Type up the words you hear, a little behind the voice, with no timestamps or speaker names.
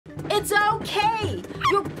It's okay.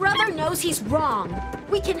 Your brother knows he's wrong.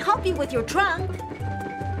 We can help you with your trunk.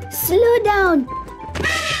 Slow down.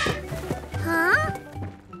 Huh?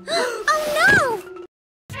 Oh no!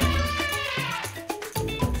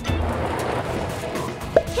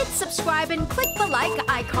 Hit subscribe and click the like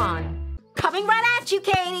icon. Coming right at you,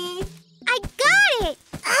 Katie. I got it!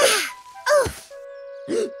 Oof.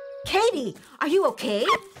 Katie, are you okay?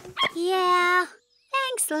 Yeah.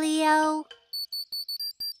 Thanks, Leo.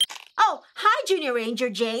 Oh, hi, Junior Ranger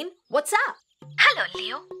Jane. What's up? Hello,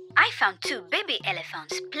 Leo. I found two baby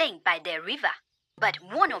elephants playing by the river. But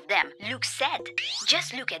one of them looks sad.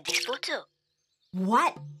 Just look at this photo.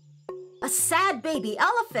 What? A sad baby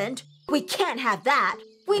elephant? We can't have that.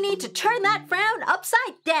 We need to turn that frown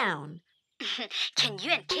upside down. Can you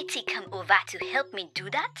and Katie come over to help me do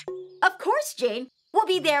that? Of course, Jane. We'll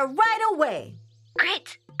be there right away.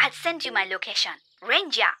 Great. I'll send you my location.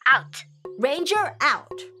 Ranger out. Ranger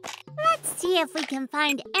out. Let's see if we can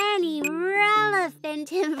find any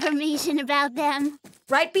relevant information about them.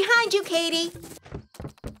 Right behind you, Katie.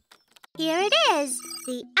 Here it is,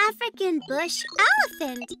 the African bush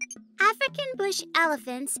elephant. African bush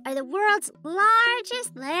elephants are the world's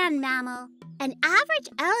largest land mammal. An average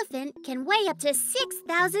elephant can weigh up to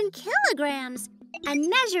 6,000 kilograms and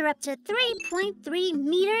measure up to 3.3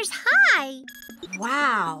 meters high.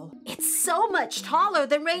 Wow, it's so much taller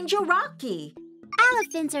than Ranger Rocky.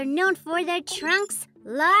 Elephants are known for their trunks,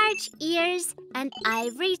 large ears, and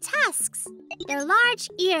ivory tusks. Their large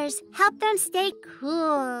ears help them stay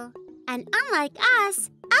cool. And unlike us,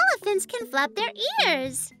 elephants can flap their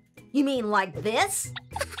ears. You mean like this?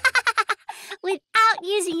 Without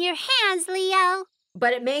using your hands, Leo.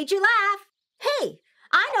 But it made you laugh. Hey,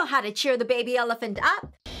 I know how to cheer the baby elephant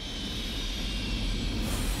up.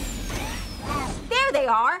 There they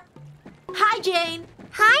are. Hi, Jane.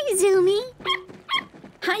 Hi, Zoomy.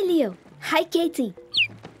 Hi, Leo. Hi, Katie.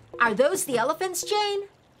 Are those the elephants, Jane?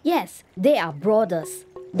 Yes, they are brothers.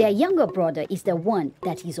 Their younger brother is the one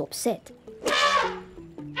that is upset.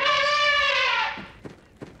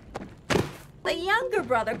 The younger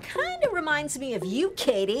brother kind of reminds me of you,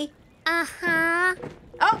 Katie. Uh-huh.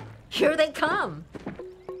 Oh, here they come.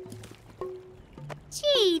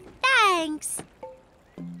 Gee, thanks.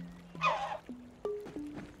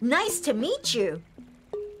 Nice to meet you.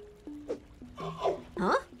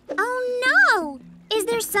 Huh? Oh, no! Is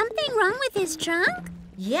there something wrong with his trunk?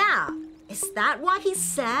 Yeah. Is that why he's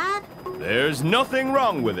sad? There's nothing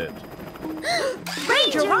wrong with it.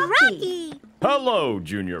 Ranger Rocky! Hello,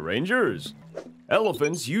 Junior Rangers.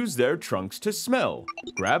 Elephants use their trunks to smell,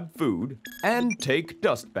 grab food, and take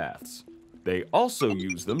dust baths. They also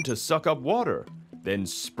use them to suck up water, then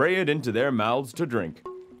spray it into their mouths to drink.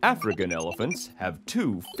 African elephants have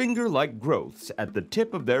two finger-like growths at the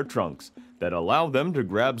tip of their trunks that allow them to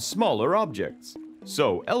grab smaller objects.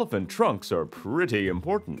 So elephant trunks are pretty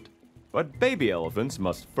important. But baby elephants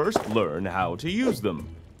must first learn how to use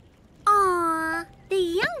them. Aw, the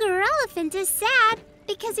younger elephant is sad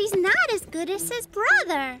because he's not as good as his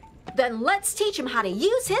brother. Then let's teach him how to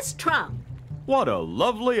use his trunk. What a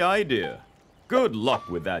lovely idea. Good luck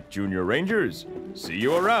with that, Junior Rangers. See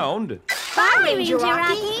you around. Bye, Ranger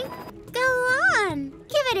Rocky. Go on,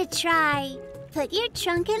 give it a try. Put your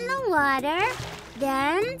trunk in the water,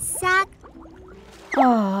 then suck.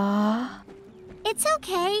 Aww. It's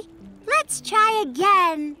okay. Let's try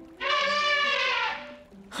again.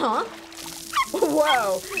 Huh?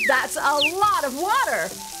 Whoa, that's a lot of water.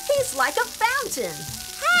 He's like a fountain.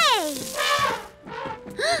 Hey!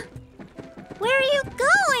 Where are you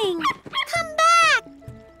going? Come back!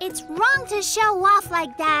 It's wrong to show off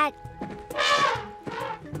like that.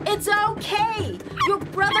 It's okay. Your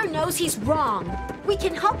brother knows he's wrong. We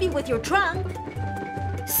can help you with your trunk.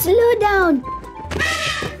 Slow down.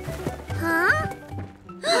 Huh?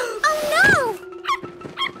 Oh no!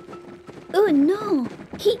 Oh no,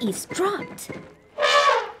 he is trapped.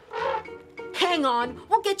 Hang on,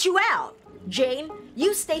 we'll get you out. Jane,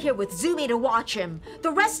 you stay here with Zoomy to watch him.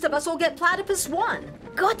 The rest of us will get Platypus 1.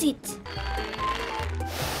 Got it.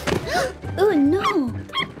 Oh no.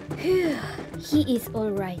 He is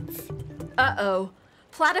all right. Uh-oh.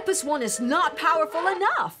 Platypus 1 is not powerful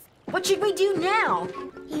enough. What should we do now?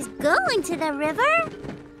 He's going to the river?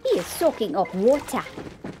 He is soaking up water.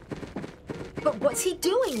 But what's he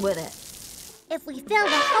doing with it? If we fill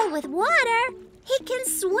the hole with water, he can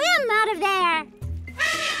swim out of there.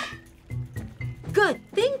 Good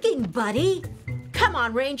thinking, buddy. Come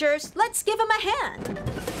on, Rangers. Let's give him a hand.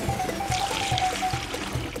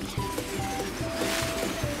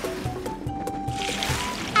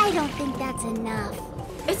 I don't think that's enough.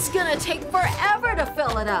 It's gonna take forever to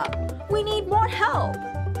fill it up. We need more help.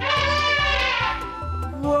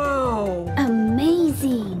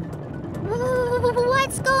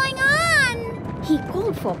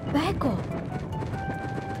 filled for backup.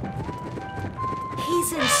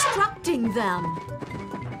 He's instructing them.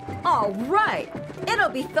 All right. It'll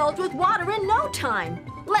be filled with water in no time.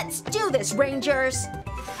 Let's do this, Rangers.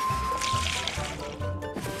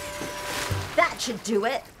 That should do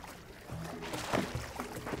it.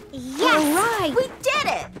 Yes! All right. We did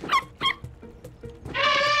it!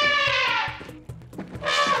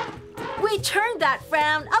 We turned that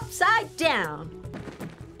frown upside down.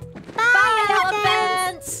 Bye,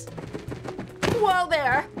 Elephants! Whoa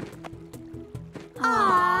there.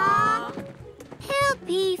 Aww. He'll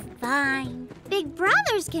be fine. Big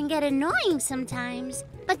brothers can get annoying sometimes,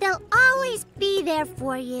 but they'll always be there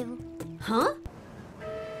for you. Huh?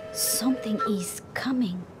 Something is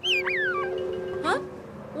coming. Huh?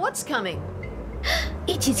 What's coming?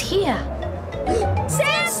 It is here.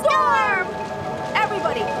 Sandstorm!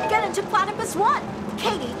 Everybody, get into Platypus 1.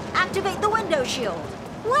 Katie, activate the window shield.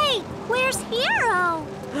 Wait, where's Hero?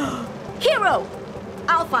 Hero!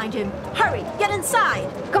 I'll find him. Hurry, get inside.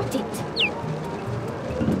 Got it.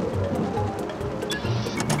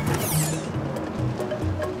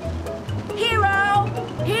 Hero!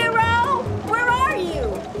 Hero! Where are you?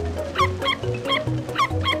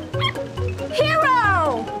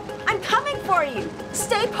 Hero! I'm coming for you.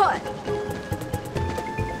 Stay put.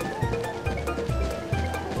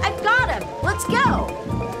 I've got him. Let's go.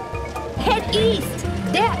 Head east.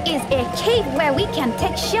 There is a cave where we can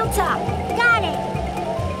take shelter. Got it.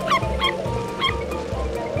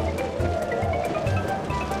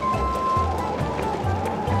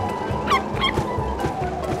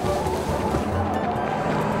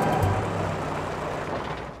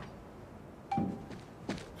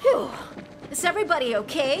 Phew. Is everybody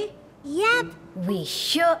okay? Yep. We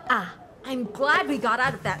sure are. I'm glad we got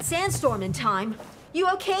out of that sandstorm in time. You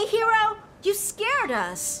okay, Hero? You scared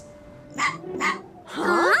us.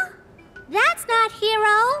 Huh? That's not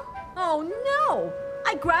Hero. Oh no!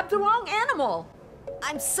 I grabbed the wrong animal.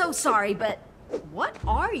 I'm so sorry, but what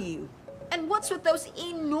are you? And what's with those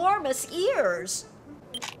enormous ears?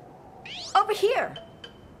 Over here.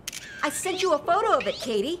 I sent you a photo of it,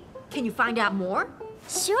 Katie. Can you find out more?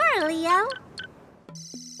 Sure, Leo.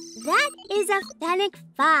 That is a fennec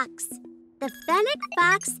fox. The fennec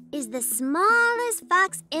fox is the smallest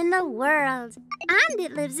fox in the world, and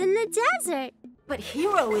it lives in the desert. But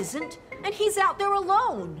Hero isn't, and he's out there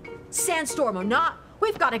alone. Sandstorm or not,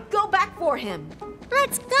 we've got to go back for him.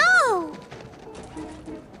 Let's go!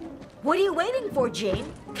 What are you waiting for,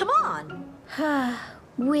 Jane? Come on.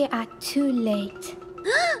 We are too late.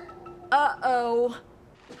 Uh-oh.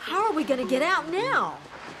 How are we going to get out now?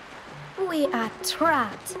 We are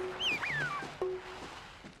trapped.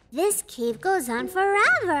 This cave goes on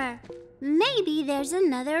forever. Maybe there's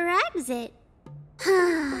another exit.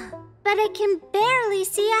 But I can barely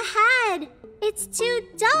see ahead. It's too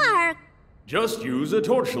dark. Just use a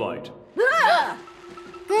torchlight. Ah!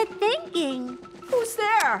 Good thinking. Who's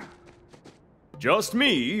there? Just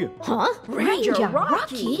me. Huh? Ranger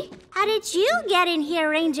Rocky? How did you get in here,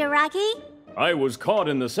 Ranger Rocky? I was caught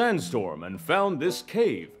in the sandstorm and found this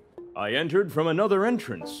cave. I entered from another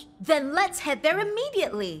entrance, Then let's head there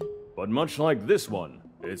immediately. but much like this one,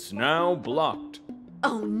 it's now blocked.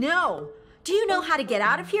 Oh no! Do you know how to get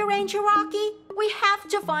out of here, Ranger Rocky? We have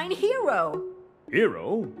to find Hero.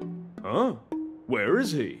 Hero? Huh? Where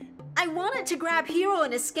is he? I wanted to grab Hero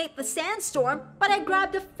and escape the sandstorm, but I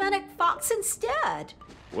grabbed a fennec fox instead.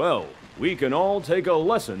 Well, we can all take a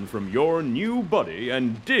lesson from your new buddy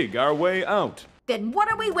and dig our way out. Then what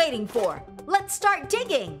are we waiting for? Let's start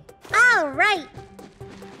digging. All right.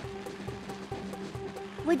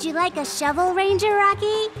 Would you like a shovel, Ranger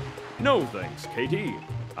Rocky? No thanks, Katie.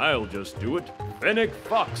 I'll just do it Fennec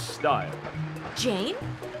Fox style. Jane?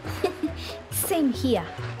 Same here.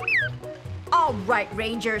 All right,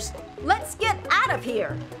 Rangers. Let's get out of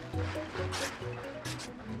here.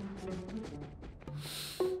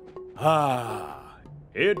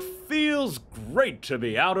 It feels great to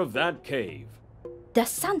be out of that cave. The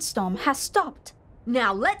sandstorm has stopped.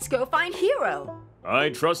 Now let's go find Hero. I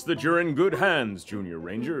trust that you're in good hands, Junior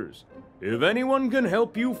Rangers. If anyone can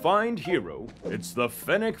help you find Hero, it's the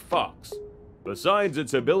Fennec Fox. Besides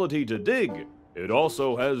its ability to dig, it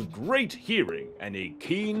also has great hearing and a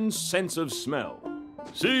keen sense of smell.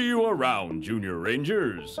 See you around, Junior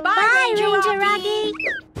Rangers. Bye, Ranger Rocky.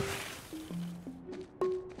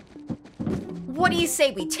 What do you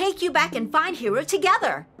say we take you back and find Hero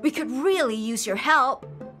together? We could really use your help.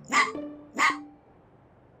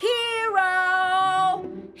 Hero!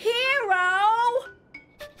 Hero!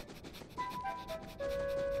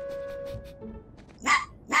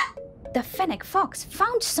 The Fennec Fox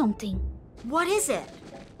found something. What is it?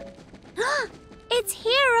 It's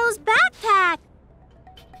Hero's backpack!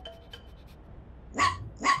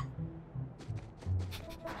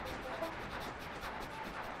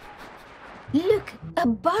 Look, a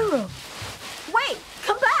burrow. Wait,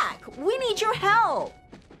 come back! We need your help!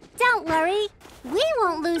 Don't worry, we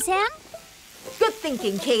won't lose him. Good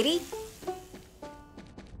thinking, Katie.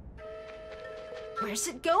 Where's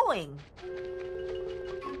it going?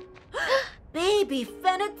 Baby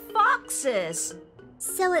fennec foxes!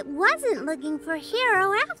 So it wasn't looking for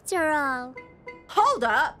Hero after all. Hold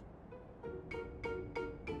up!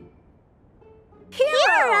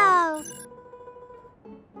 Hero!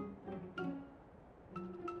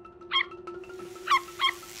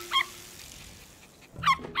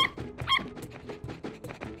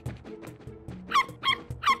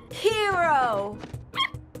 Hero!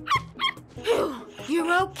 Phew,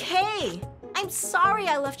 you're okay. I'm sorry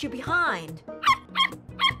I left you behind.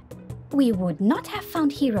 We would not have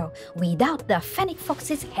found Hero without the Fennec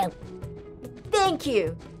Fox's help. Thank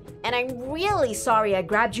you. And I'm really sorry I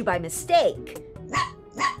grabbed you by mistake.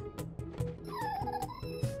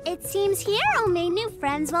 It seems Hero made new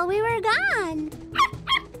friends while we were gone.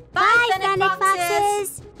 Bye, Fennec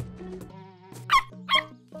Foxes!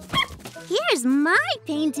 Here's my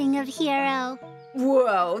painting of Hero.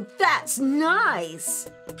 Whoa, that's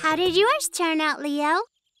nice. How did yours turn out, Leo?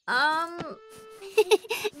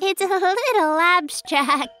 It's a little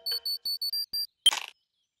abstract.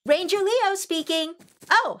 Ranger Leo speaking.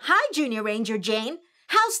 Oh, hi, Junior Ranger Jane.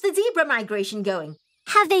 How's the zebra migration going?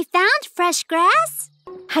 Have they found fresh grass?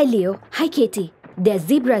 Hi Leo, hi Katie. The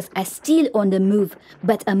zebras are still on the move,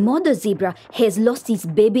 but a mother zebra has lost its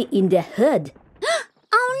baby in the herd.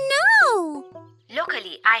 Oh no!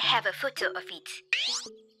 Luckily, I have a photo of it.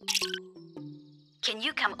 Can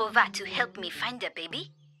you come over to help me find the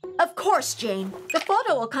baby? Of course, Jane. The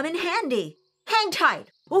photo will come in handy. Hang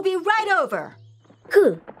tight. We'll be right over.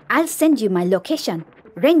 Cool, I'll send you my location.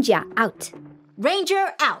 Ranger out.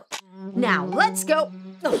 Ranger out. Now, let's go.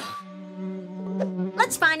 Ugh.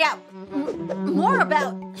 Let's find out more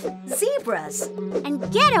about zebras.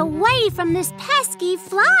 And get away from this pesky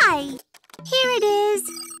fly. Here it is,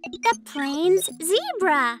 the plains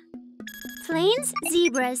zebra. Plains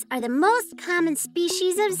zebras are the most common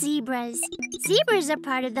species of zebras. Zebras are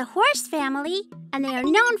part of the horse family, and they are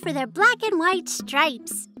known for their black and white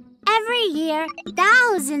stripes. Every year,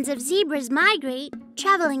 thousands of zebras migrate,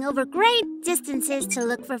 traveling over great distances to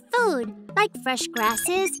look for food, like fresh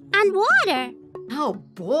grasses and water. Oh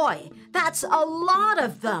boy, that's a lot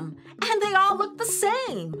of them. And they all look the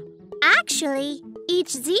same. Actually, each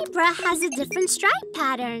zebra has a different stripe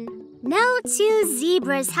pattern. No two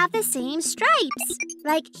zebras have the same stripes.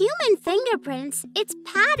 Like human fingerprints, its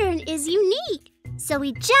pattern is unique. So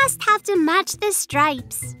we just have to match the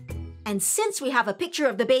stripes. And since we have a picture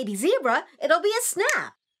of the baby zebra, it'll be a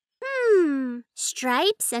snap.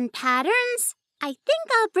 Stripes and patterns? I think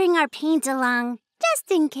I'll bring our paint along, just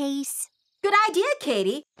in case. Good idea,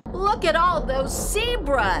 Katie. Look at all those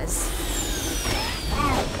zebras.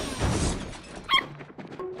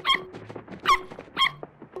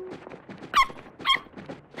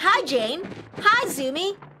 Hi, Jane. Hi,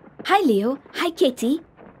 Zumi. Hi Leo, hi Katie.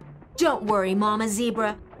 Don't worry, Mama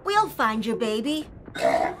Zebra. We'll find your baby.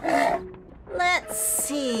 Let's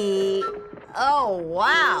see. Oh,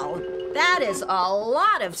 wow. That is a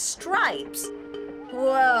lot of stripes.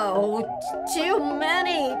 Whoa, too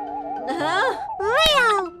many. Huh?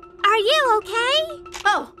 Leo, are you okay?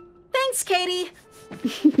 Oh, thanks, Katie.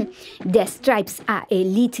 The stripes are a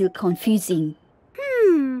little confusing.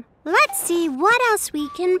 Let's see what else we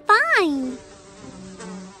can find.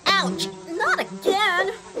 Ouch, not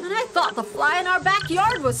again. And I thought the fly in our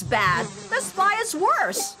backyard was bad. This fly is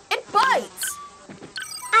worse. It bites.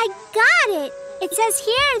 I got it. It says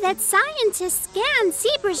here that scientists scan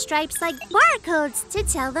zebra stripes like barcodes to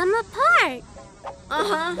tell them apart.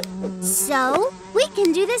 Uh-huh. So, we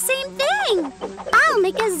can do the same thing. I'll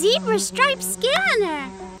make a zebra stripe scanner.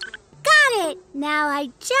 Got it. Now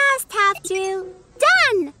I just have to...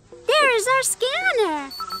 Done! There's our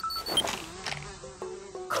scanner.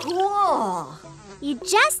 Cool. You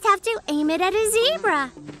just have to aim it at a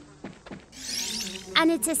zebra.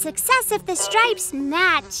 And it's a success if the stripes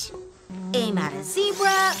match. Aim at a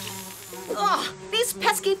zebra. Ugh, these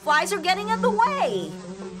pesky flies are getting in the way.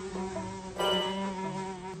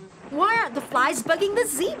 Why aren't the flies bugging the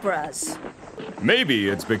zebras? Maybe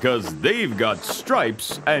it's because they've got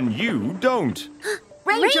stripes and you don't.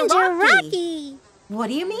 Ranger Rocky! What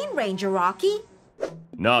do you mean, Ranger Rocky?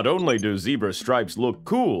 Not only do zebra stripes look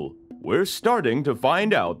cool, we're starting to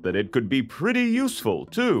find out that it could be pretty useful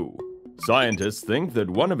too. Scientists think that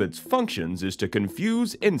one of its functions is to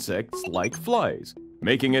confuse insects like flies,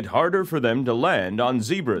 making it harder for them to land on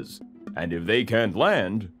zebras. And if they can't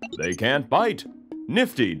land, they can't bite.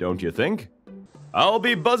 Nifty, don't you think? I'll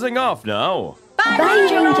be buzzing off now. Bye,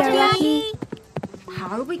 Ranger Rocky.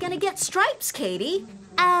 How are we gonna get stripes, Katie?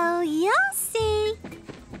 Oh, you'll see.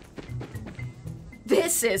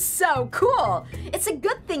 This is so cool. It's a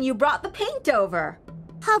good thing you brought the paint over.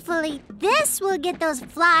 Hopefully, this will get those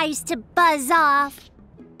flies to buzz off.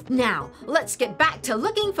 Now, let's get back to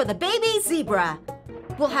looking for the baby zebra.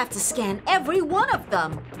 We'll have to scan every one of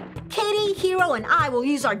them. Katie, Hero, and I will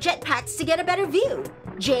use our jetpacks to get a better view.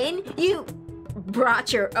 Jane, you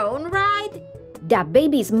brought your own ride? The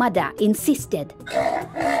baby's mother insisted.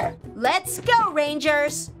 Let's go,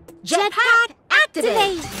 Rangers! Jetpack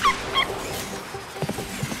activate!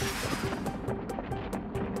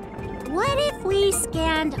 What if we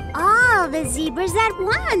scanned all the zebras at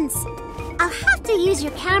once? I'll have to use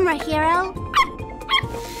your camera, Hero.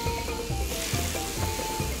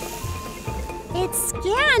 It's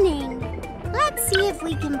scanning. Let's see if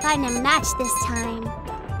we can find a match this time.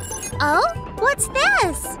 Oh, what's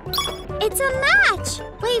this? It's a match.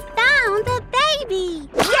 We found the baby.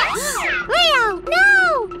 Yes! Leo,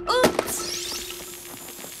 no! Oops!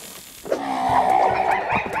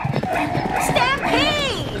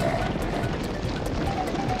 Stampede!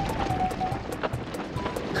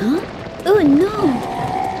 Huh? Oh no!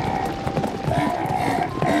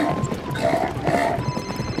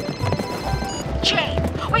 Jane,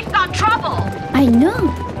 we've got trouble! I know.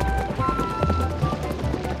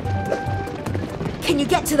 Can you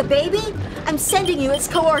get to the baby? I'm sending you its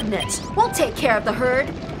coordinates. We'll take care of the herd.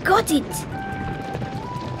 Got it.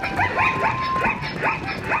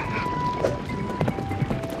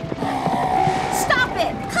 Stop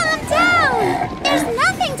it! Calm down! There's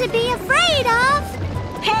nothing to be afraid of.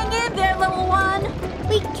 Hang in there, little one.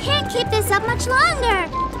 We can't keep this up much longer.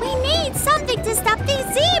 We need something to stop these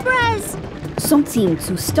zebras. Something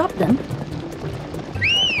to stop them.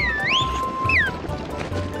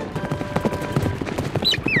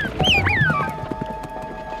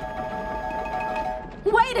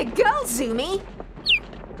 Way to go, Zumi!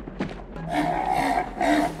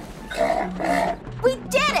 We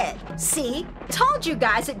did it! See? Told you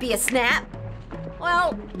guys it'd be a snap.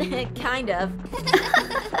 Well, kind of.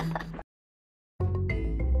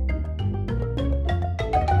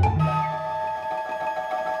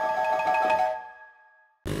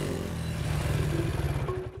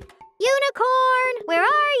 Unicorn, where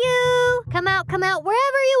are you? Come out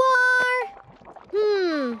wherever you are.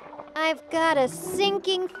 I've got a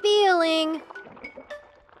sinking feeling.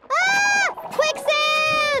 Ah!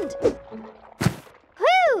 Quicksand!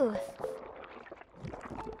 Whew!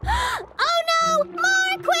 Oh no!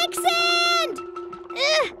 More quicksand!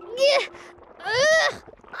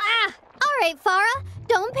 All right, Farah,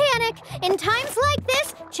 don't panic. In times like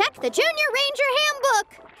this, check the Junior Ranger Handbook.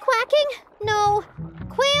 Quacking? No.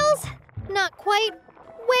 Quails? Not quite.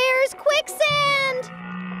 Where's quicksand?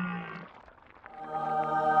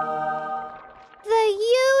 The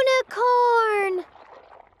unicorn.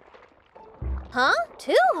 Huh?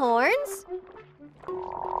 2 horns?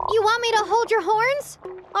 You want me to hold your horns?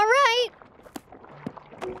 All right.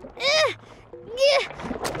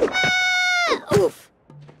 Oof.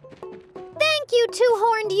 Thank you,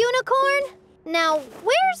 2-horned unicorn. Now,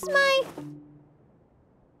 where's my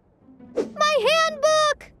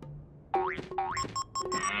handbook?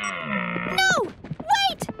 No!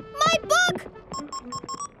 Wait! My book!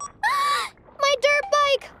 My dirt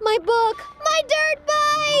bike! My book! My dirt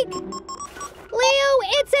bike! Leo,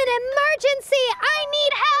 it's an emergency! I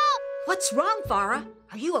need help! What's wrong, Farah?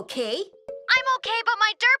 Are you okay? I'm okay, but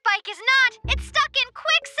my dirt bike is not! It's stuck in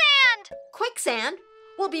quicksand! Quicksand?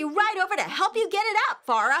 We'll be right over to help you get it out,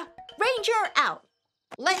 Farah. Ranger out.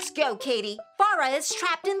 Let's go, Katie. Farah is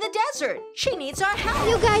trapped in the desert. She needs our help.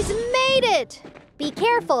 You guys made it! Be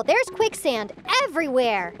careful, there's quicksand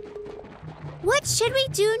everywhere. What should we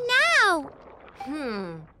do now?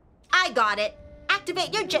 I got it.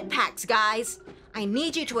 Activate your jetpacks, guys. I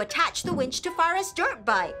need you to attach the winch to Farah's dirt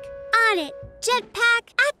bike. On it.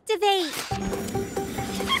 Jetpack activate.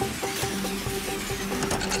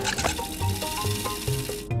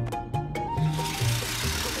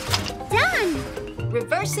 Done.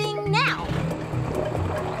 Reversing now.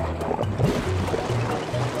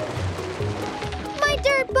 My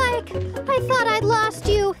dirt bike! I thought I'd lost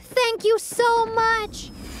you. Thank you so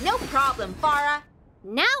much. No problem, Farah.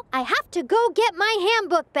 Now I have to go get my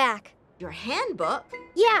handbook back. Your handbook?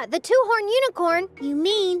 Yeah, the 2-horn unicorn. You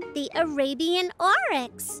mean the Arabian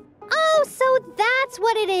oryx? Oh, so that's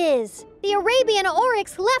what it is. The Arabian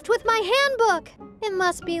oryx left with my handbook. It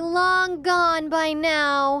must be long gone by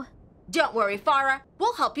now. Don't worry, Farah.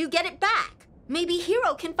 We'll help you get it back. Maybe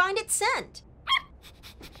Hero can find its scent.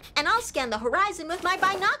 And I'll scan the horizon with my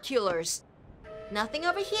binoculars. Nothing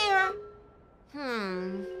over here.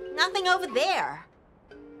 Nothing over there.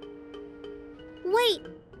 Wait,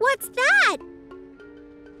 what's that?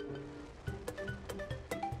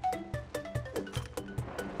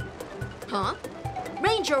 Huh?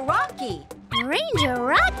 Ranger Rocky. Ranger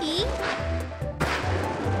Rocky?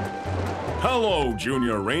 Hello,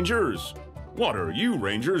 Junior Rangers. What are you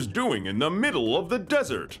Rangers doing in the middle of the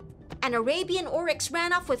desert? An Arabian oryx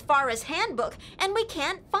ran off with Farah's handbook, and we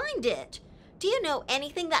can't find it. Do you know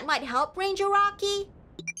anything that might help, Ranger Rocky?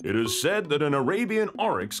 It is said that an Arabian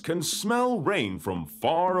oryx can smell rain from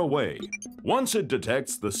far away. Once it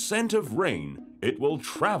detects the scent of rain, it will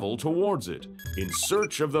travel towards it in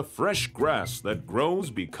search of the fresh grass that grows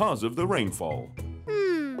because of the rainfall.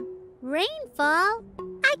 Rainfall?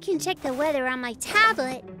 I can check the weather on my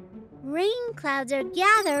tablet. Rain clouds are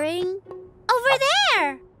gathering over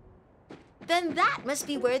there. Then that must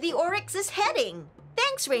be where the oryx is heading.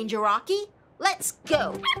 Thanks, Ranger Rocky. Let's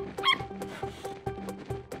go.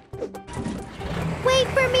 Wait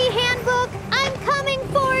for me, handbook. I'm coming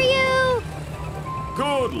for you.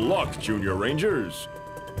 Good luck, Junior Rangers.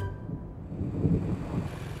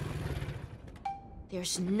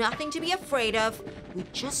 There's nothing to be afraid of. We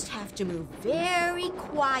just have to move very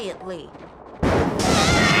quietly.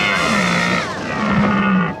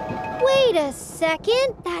 Wait a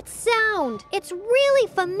second. That sound. It's really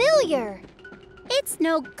familiar. It's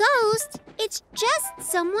no ghost. It's just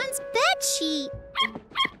someone's bedsheet.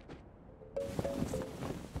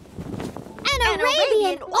 An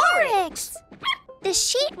Arabian oryx! The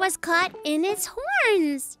sheet was caught in its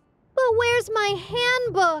horns. But where's my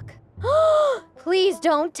handbook? Please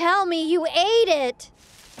don't tell me you ate it.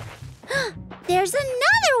 There's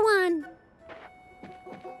another one.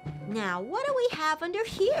 Now, what do we have under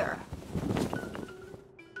here?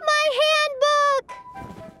 My handbook!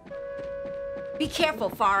 Be careful,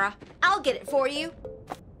 Farah. I'll get it for you.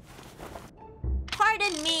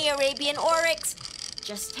 Pardon me, Arabian oryx.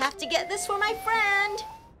 Just have to get this for my friend.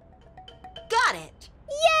 Got it.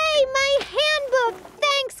 Yay, my handbook!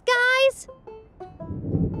 Thanks, guys!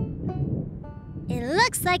 It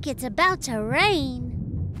looks like it's about to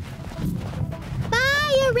rain.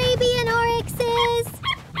 Bye, Arabian oryxes!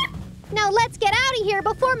 Now let's get out of here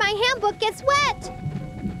before my handbook gets wet.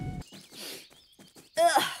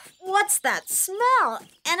 Ugh, what's that smell?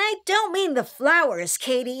 And I don't mean the flowers,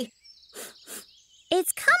 Katie.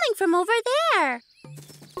 It's coming from over there.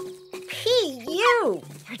 You!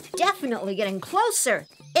 You're definitely getting closer.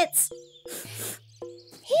 It's...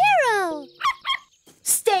 Hero!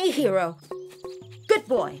 Stay, Hero. Good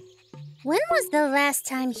boy. When was the last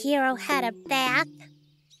time Hero had a bath?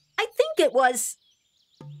 I think it was...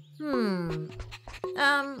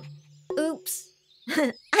 Oops.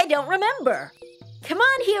 I don't remember. Come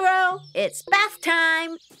on, Hero. It's bath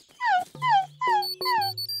time.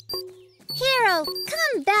 Hero,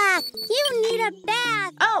 come back. You need a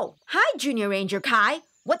bath. Oh, hi, Junior Ranger Kai.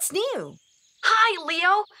 What's new? Hi,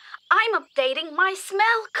 Leo. I'm updating my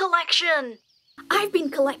smell collection. I've been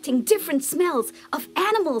collecting different smells of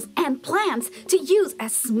animals and plants to use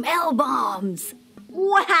as smell bombs.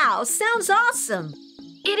 Wow, sounds awesome.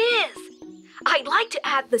 It is. I'd like to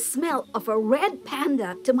add the smell of a red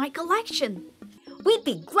panda to my collection. We'd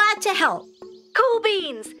be glad to help. Cool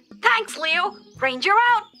beans. Thanks, Leo. Ranger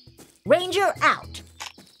out. Ranger out.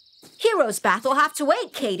 Hero's bath will have to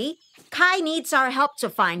wait, Katie. Kai needs our help to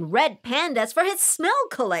find red pandas for his smell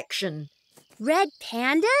collection. Red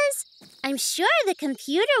pandas? I'm sure the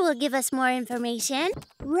computer will give us more information.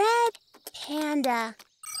 Red panda.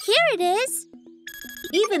 Here it is.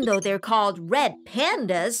 Even though they're called red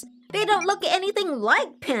pandas, they don't look anything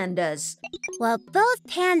like pandas. While both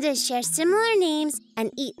pandas share similar names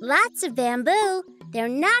and eat lots of bamboo, they're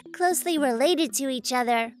not closely related to each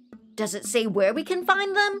other. Does it say where we can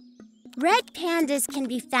find them? Red pandas can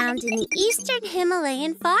be found in the eastern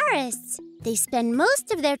Himalayan forests. They spend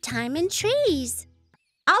most of their time in trees.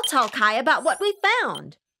 I'll tell Kai about what we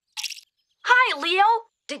found. Hi, Leo.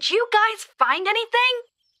 Did you guys find anything?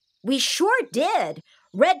 We sure did.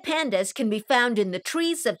 Red pandas can be found in the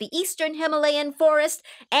trees of the eastern Himalayan forest,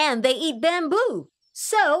 and they eat bamboo.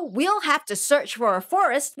 So we'll have to search for a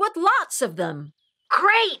forest with lots of them.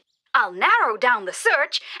 Great. I'll narrow down the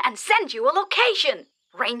search and send you a location.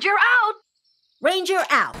 Ranger out. Ranger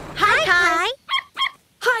out. Hi, Kai.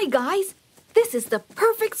 Hi, guys. This is the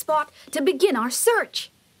perfect spot to begin our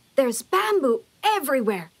search. There's bamboo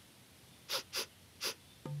everywhere.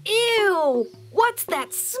 Ew! What's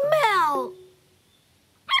that smell?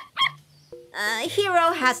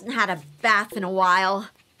 Hero hasn't had a bath in a while.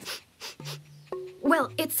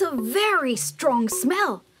 Well, it's a very strong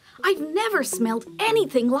smell. I've never smelled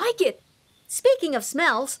anything like it. Speaking of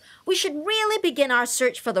smells, we should really begin our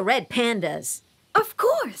search for the red pandas. Of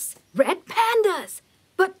course, red pandas.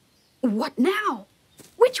 But what now?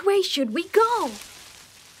 Which way should we go?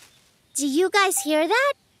 Do you guys hear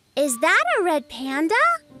that? Is that a red panda?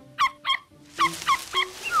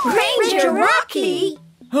 Ranger Rocky!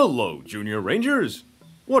 Hello, Junior Rangers.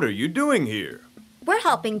 What are you doing here? We're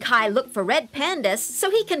helping Kai look for red pandas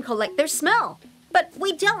so he can collect their smell. But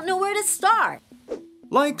we don't know where to start.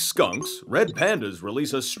 Like skunks, red pandas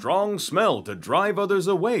release a strong smell to drive others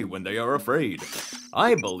away when they are afraid.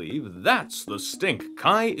 I believe that's the stink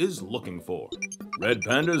Kai is looking for. Red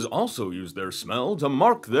pandas also use their smell to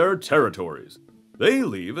mark their territories. They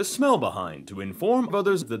leave a smell behind to inform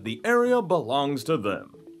others that the area belongs to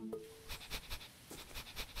them.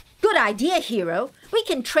 Good idea, Hero. We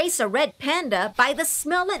can trace a red panda by the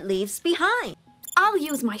smell it leaves behind. I'll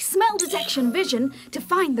use my smell detection vision to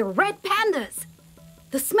find the red pandas.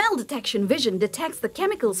 The smell detection vision detects the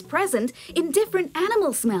chemicals present in different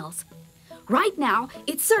animal smells. Right now,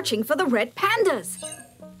 it's searching for the red pandas.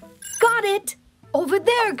 Got it! Over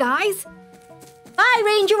there, guys! Bye,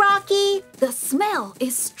 Ranger Rocky! The smell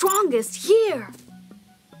is strongest here.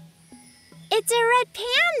 It's a red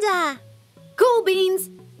panda. Cool beans!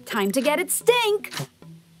 Time to get its stink!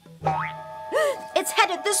 It's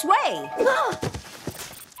headed this way!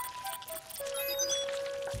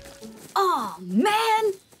 Oh,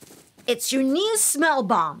 man! It's your new smell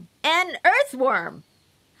bomb, an earthworm.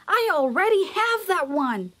 I already have that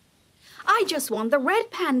one. I just want the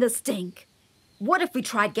red panda stink. What if we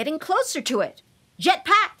tried getting closer to it?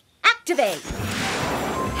 Jetpack, activate!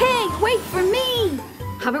 Hey, wait for me!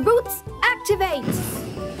 Hover boots, activate!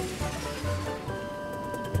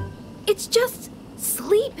 It's just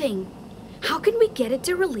sleeping. How can we get it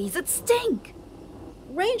to release its stink?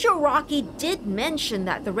 Ranger Rocky did mention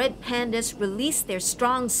that the red pandas release their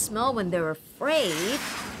strong smell when they're afraid.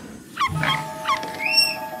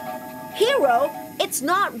 Hero, it's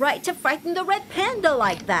not right to frighten the red panda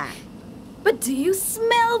like that. But do you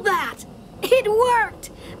smell that? It worked!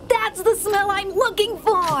 That's the smell I'm looking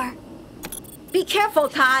for! Be careful,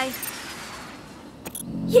 Kai.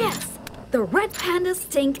 Yes, the red panda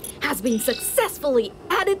stink has been successfully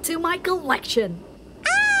added to my collection.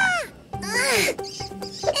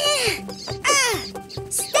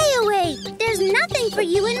 Stay away! There's nothing for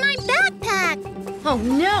you in my backpack! Oh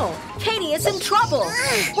no, Katie is in trouble.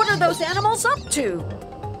 What are those animals up to?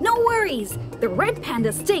 No worries, the red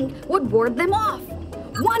panda stink would ward them off.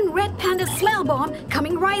 One red panda smell bomb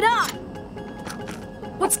coming right up.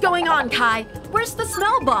 What's going on, Kai? Where's the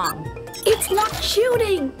smell bomb? It's not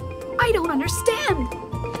shooting. I don't understand.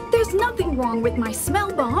 There's nothing wrong with my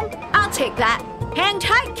smell bomb. I'll take that. Hang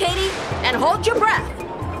tight, Katie, and hold your breath.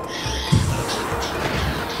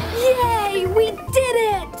 Yay, we did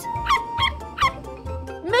it!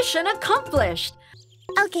 Mission accomplished.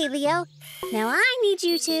 Okay, Leo. Now I need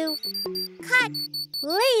you to... cut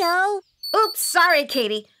Leo! Oops, sorry,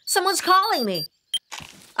 Katie. Someone's calling me.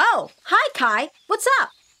 Oh, hi, Kai. What's up?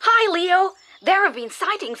 Hi, Leo. There have been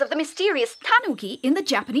sightings of the mysterious Tanuki in the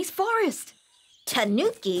Japanese forest.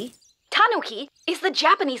 Tanuki? Tanuki is the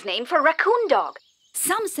Japanese name for raccoon dog.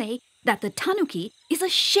 Some say that the Tanuki is a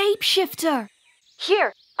shapeshifter.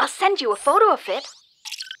 Here, I'll send you a photo of it.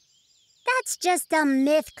 That's just a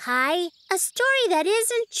myth, Kai. A story that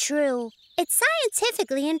isn't true. It's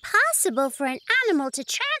scientifically impossible for an animal to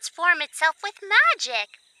transform itself with magic.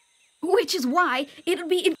 Which is why it would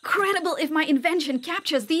be incredible if my invention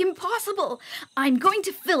captures the impossible. I'm going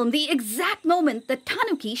to film the exact moment the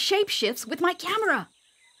Tanuki shapeshifts with my camera.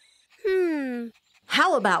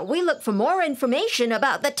 How about we look for more information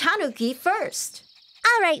about the Tanuki first?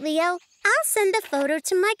 All right, Leo. I'll send the photo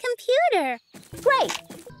to my computer. Great.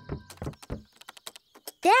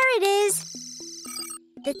 There it is.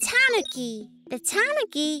 The Tanuki. The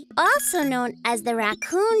Tanuki, also known as the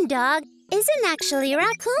raccoon dog, isn't actually a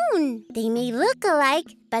raccoon. They may look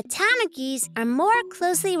alike, but Tanukis are more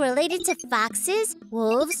closely related to foxes,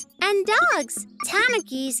 wolves, and dogs.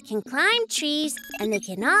 Tanukis can climb trees, and they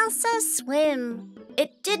can also swim.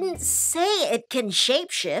 It didn't say it can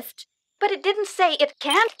shapeshift. But it didn't say it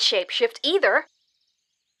can't shapeshift either.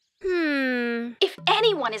 If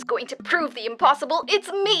anyone is going to prove the impossible,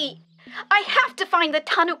 it's me. I have to find the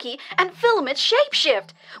Tanuki and film it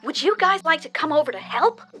shapeshift. Would you guys like to come over to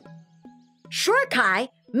help? Sure, Kai.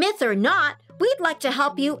 Myth or not, we'd like to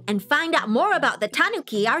help you and find out more about the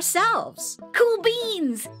tanuki ourselves. Cool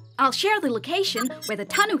beans! I'll share the location where the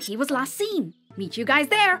tanuki was last seen. Meet you guys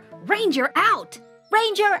there. Ranger out!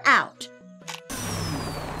 Ranger out.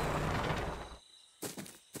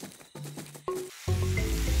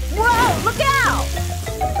 Whoa, look out!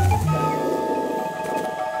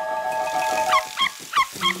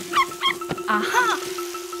 Aha!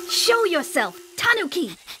 Show yourself,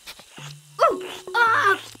 tanuki! Ooh!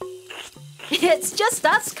 Ah! It's just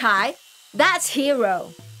us, Kai. That's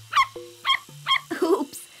Hero.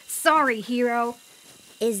 Oops, sorry, Hero.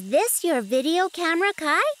 Is this your video camera,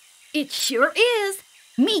 Kai? It sure is.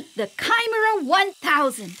 Meet the Chimera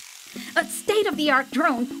 1000, a state-of-the-art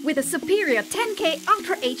drone with a superior 10K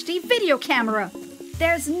Ultra HD video camera.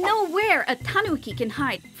 There's nowhere a tanuki can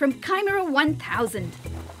hide from Chimera 1000.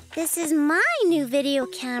 This is my new video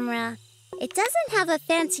camera. It doesn't have a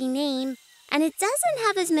fancy name, and it doesn't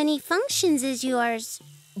have as many functions as yours.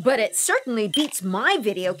 But it certainly beats my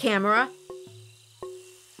video camera.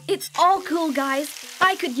 It's all cool, guys.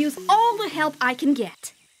 I could use all the help I can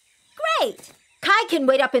get. Great! Kai can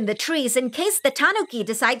wait up in the trees in case the tanuki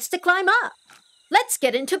decides to climb up. Let's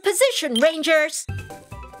get into position, Rangers.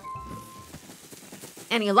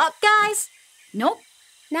 Any luck, guys? Nope.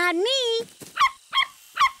 Not me.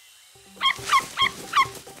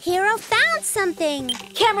 Hero found something.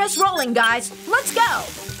 Camera's rolling, guys. Let's go.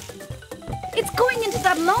 It's going into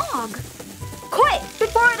that log. Quick,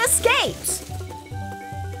 before it escapes.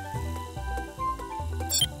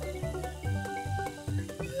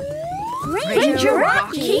 Ranger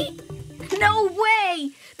Rocky? No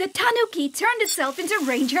way! The tanuki turned itself into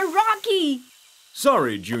Ranger Rocky.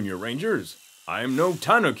 Sorry, Junior Rangers. I'm no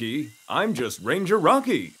tanuki. I'm just Ranger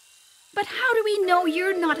Rocky. But how do we know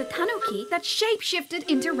you're not a tanuki that shapeshifted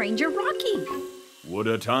into Ranger Rocky? Would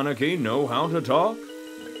a tanuki know how to talk?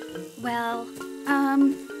 Well,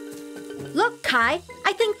 Look, Kai,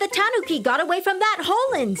 I think the tanuki got away from that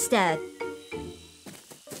hole instead.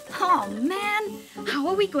 oh man, how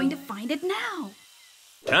are we going to find it now?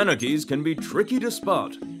 Tanukis can be tricky to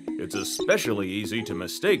spot. It's especially easy to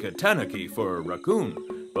mistake a tanuki for a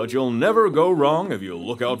raccoon, but you'll never go wrong if you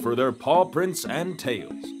look out for their paw prints and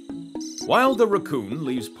tails. While the raccoon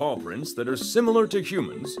leaves paw prints that are similar to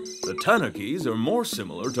humans, the tanukis are more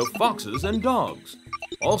similar to foxes and dogs.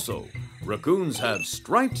 Also, raccoons have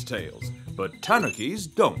striped tails, but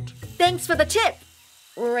tanukis don't. Thanks for the tip,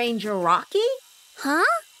 Ranger Rocky. Huh?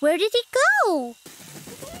 Where did he go?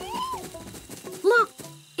 Look,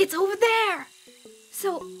 it's over there.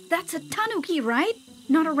 So that's a tanuki, right?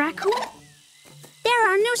 Not a raccoon? There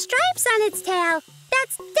are no stripes on its tail.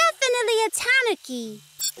 That's definitely a tanuki.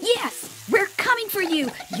 Yes, we're coming for you.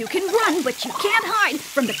 You can run, but you can't hide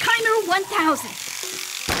from the Chimera 1000.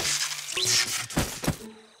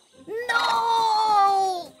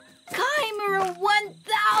 No! Chimera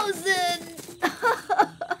 1000!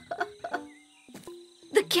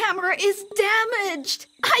 The camera is damaged.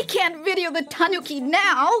 I can't video the tanuki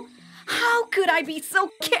now. How could I be so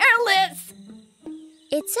careless?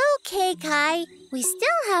 It's okay, Kai. We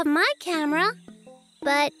still have my camera,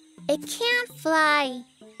 but it can't fly.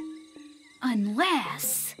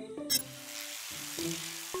 Unless...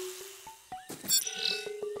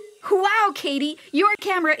 Wow, Katie, your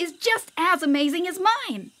camera is just as amazing as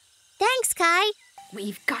mine. Thanks, Kai.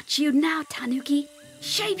 We've got you now, Tanuki.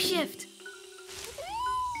 Shapeshift.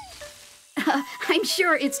 I'm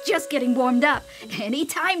sure it's just getting warmed up. Any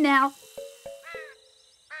time now.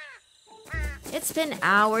 It's been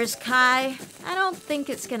hours, Kai. I don't think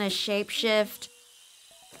it's gonna shapeshift.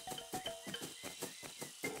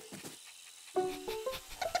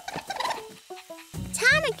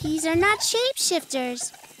 Tanukis are not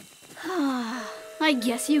shapeshifters. I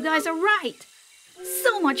guess you guys are right.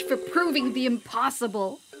 So much for proving the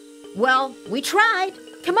impossible. Well, we tried.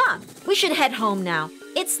 Come on, we should head home now.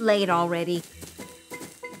 It's late already.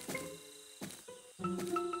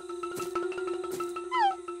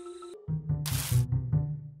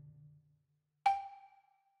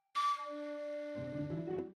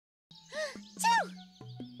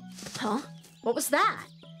 Huh? What was that?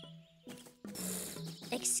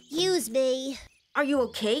 Excuse me. Are you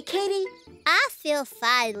okay, Katie? I feel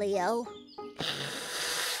fine, Leo.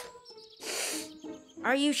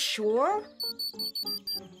 Are you sure?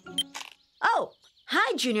 Oh,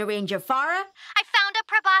 hi, Junior Ranger Farah. I found a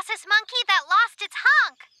proboscis monkey that lost its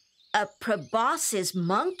honk. A proboscis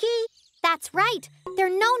monkey? That's right. They're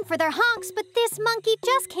known for their honks, but this monkey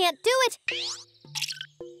just can't do it.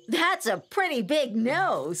 That's a pretty big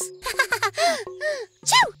nose.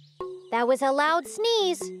 Choo! That was a loud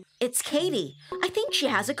sneeze. It's Katie. I think she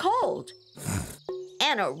has a cold.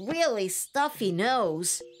 And a really stuffy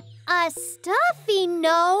nose. A stuffy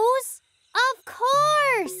nose? Of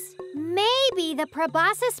course! Maybe the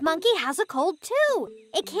proboscis monkey has a cold too.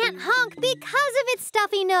 It can't honk because of its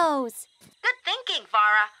stuffy nose. Good thinking,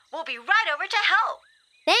 Farah. We'll be right over to help.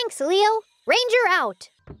 Thanks, Leo. Ranger out.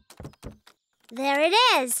 There it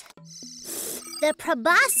is. The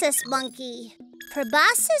proboscis monkey.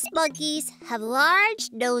 Proboscis monkeys have large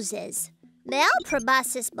noses. Male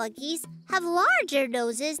proboscis monkeys have larger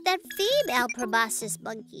noses than female proboscis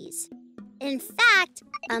monkeys. In fact,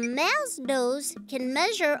 a male's nose can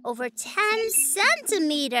measure over 10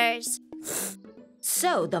 centimeters.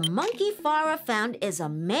 So the monkey Farah found is a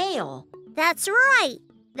male. That's right.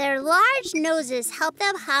 Their large noses help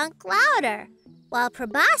them honk louder. While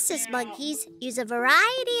proboscis monkeys use a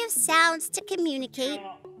variety of sounds to communicate,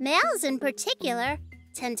 males in particular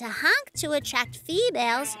tend to honk to attract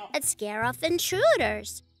females and scare off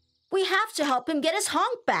intruders. We have to help him get his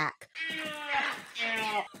honk back.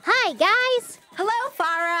 Hi, guys. Hello,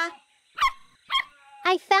 Farah.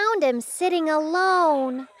 I found him sitting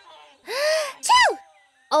alone. Choo!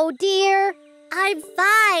 Oh, dear. I'm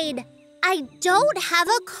fine. I don't have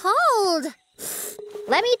a cold.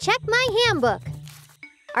 Let me check my handbook.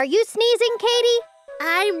 Are you sneezing, Katie?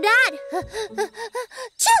 I'm not.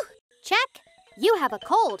 Choo! Check. You have a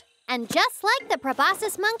cold. And just like the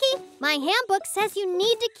proboscis monkey, my handbook says you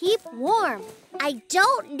need to keep warm. I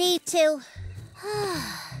don't need to.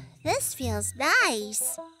 This feels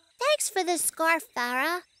nice. Thanks for the scarf,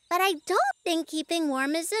 Farah. But I don't think keeping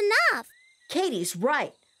warm is enough. Katie's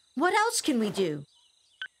right. What else can we do?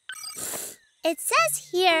 It says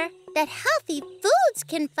here that healthy foods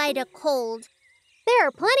can fight a cold. There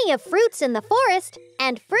are plenty of fruits in the forest,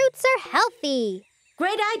 and fruits are healthy.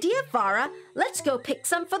 Great idea, Farah. Let's go pick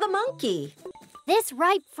some for the monkey. This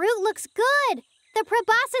ripe fruit looks good. The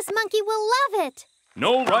proboscis monkey will love it.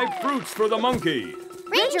 No ripe fruits for the monkey.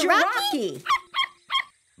 Ranger Rocky!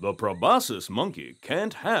 The proboscis monkey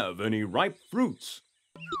can't have any ripe fruits.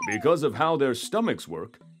 Because of how their stomachs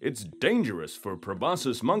work, it's dangerous for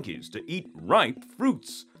proboscis monkeys to eat ripe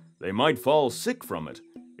fruits. They might fall sick from it.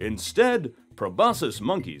 Instead, proboscis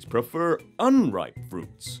monkeys prefer unripe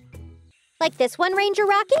fruits. Like this one, Ranger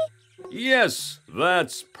Rocky? Yes,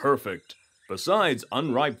 that's perfect. Besides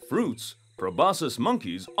unripe fruits, proboscis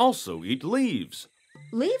monkeys also eat leaves.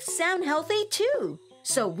 Leaves sound healthy too.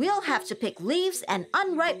 So we'll have to pick leaves and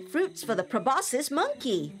unripe fruits for the proboscis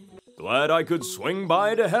monkey. Glad I could swing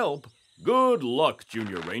by to help. Good luck,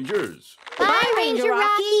 Junior Rangers. Bye, Ranger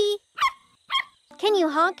Rocky! Can you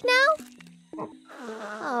honk now?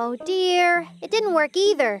 Oh, dear. It didn't work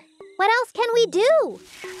either. What else can we do?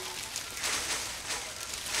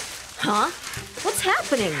 Huh? What's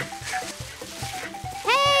happening?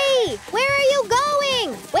 Hey! Where are you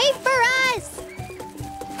going? Wait for us!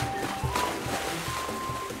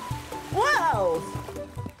 Whoa!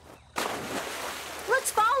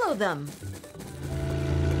 Let's follow them.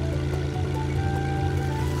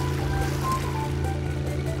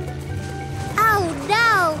 Oh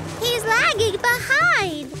no! He's lagging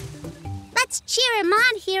behind! Let's cheer him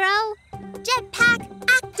on, hero! Jetpack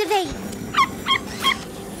activate!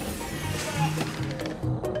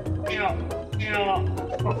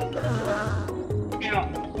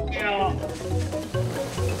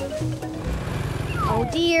 Oh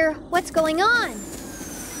dear, what's going on?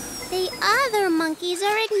 The other monkeys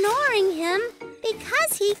are ignoring him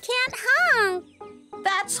because he can't honk.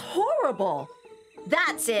 That's horrible.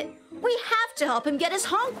 That's it. We have to help him get his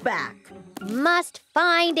honk back. Must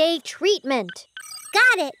find a treatment.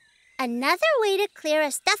 Got it! Another way to clear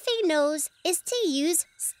a stuffy nose is to use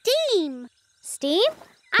steam. Steam?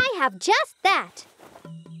 I have just that.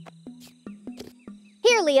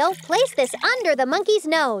 Here, Leo, place this under the monkey's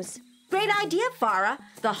nose. Great idea, Farah.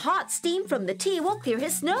 The hot steam from the tea will clear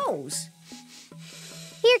his nose.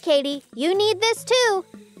 Here, Katie, you need this too.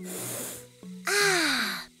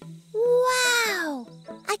 Ah! Wow!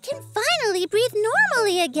 I can finally breathe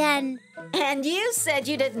normally again. And you said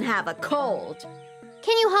you didn't have a cold.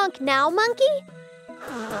 Can you honk now, monkey?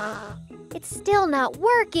 It's still not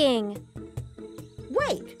working.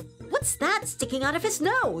 Wait, what's that sticking out of his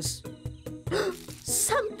nose?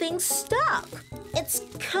 Something stuck. It's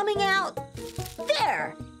coming out.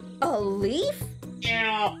 There. A leaf? He's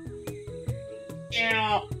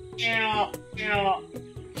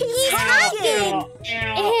honking.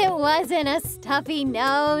 It wasn't a stuffy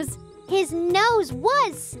nose. His nose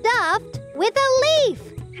was stuffed with a leaf.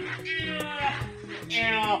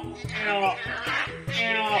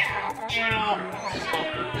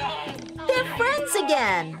 They're friends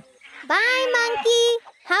again. Bye, monkey.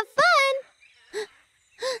 Have fun.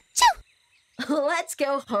 Let's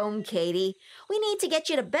go home, Katie. We need to get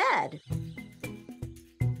you to bed.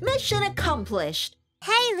 Mission accomplished.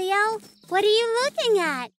 Hey, Leo, what are you looking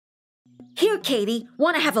at? Here, Katie.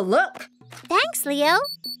 Want to have a look? Thanks, Leo.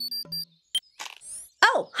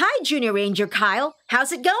 Oh, hi, Junior Ranger Kyle.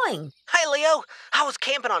 How's it going? Hey, Leo, I was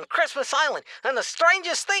camping on Christmas Island, and the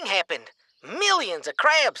strangest thing happened. Millions of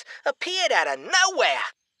crabs appeared out of nowhere.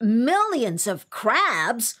 Millions of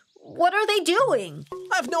crabs? What are they doing?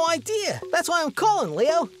 I've no idea. That's why I'm calling,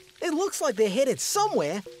 Leo. It looks like they're headed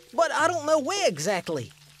somewhere, but I don't know where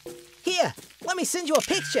exactly. Here, let me send you a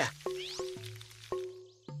picture.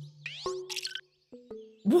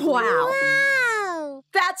 Wow. Wow!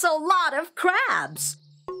 That's a lot of crabs.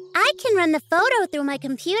 I can run the photo through my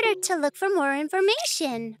computer to look for more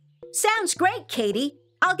information. Sounds great, Katie.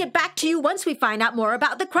 I'll get back to you once we find out more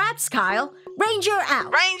about the crabs, Kyle. Ranger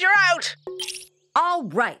out. Ranger out! All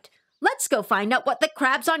right. Let's go find out what the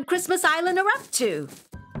crabs on Christmas Island are up to.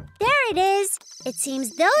 There it is. It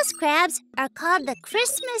seems those crabs are called the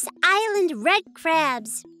Christmas Island red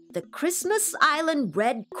crabs. The Christmas Island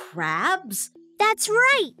red crabs? That's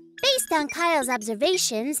right. Based on Kyle's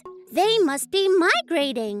observations, they must be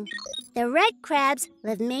migrating. The red crabs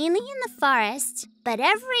live mainly in the forest, but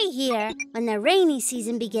every year, when the rainy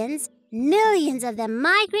season begins, millions of them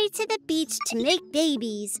migrate to the beach to make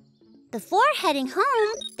babies. Before heading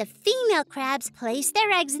home, the female crabs place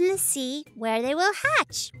their eggs in the sea where they will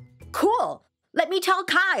hatch. Cool. Let me tell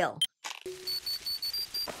Kyle.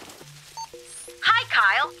 Hi,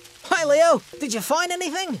 Kyle. Hi, Leo. Did you find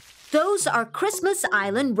anything? Those are Christmas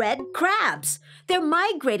Island red crabs. They're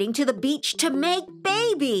migrating to the beach to make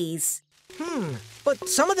babies. But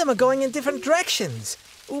some of them are going in different directions.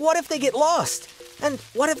 What if they get lost? And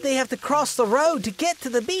what if they have to cross the road to get to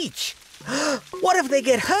the beach? What if they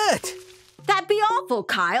get hurt? That'd be awful,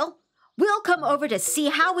 Kyle. We'll come over to see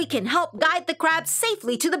how we can help guide the crabs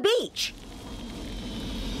safely to the beach.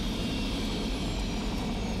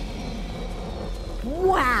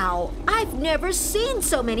 Wow! I've never seen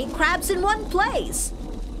so many crabs in one place.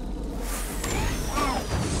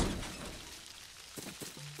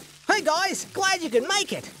 Hey, guys. Glad you could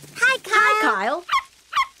make it. Hi, Kyle. Hi,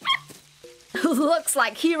 Kyle. Looks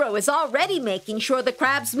like Hero is already making sure the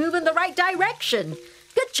crabs move in the right direction.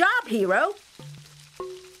 Good job, Hero.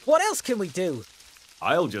 What else can we do?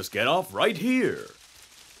 I'll just get off right here.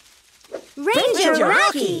 Ranger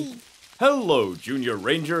Rocky. Hello, Junior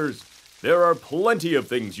Rangers. There are plenty of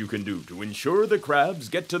things you can do to ensure the crabs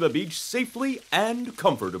get to the beach safely and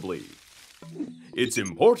comfortably. It's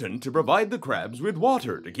important to provide the crabs with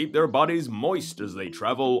water to keep their bodies moist as they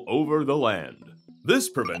travel over the land. This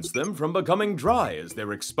prevents them from becoming dry as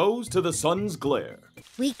they're exposed to the sun's glare.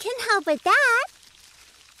 We can help with that.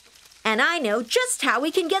 And I know just how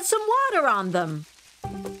we can get some water on them.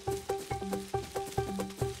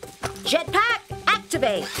 Jetpack,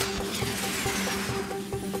 activate.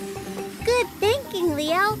 Good thinking,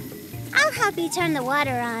 Leo. I'll help you turn the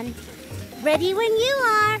water on. Ready when you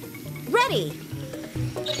are. Ready.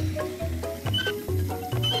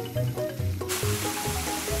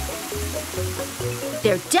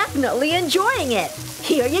 They're definitely enjoying it.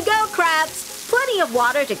 Here you go, crabs. Plenty of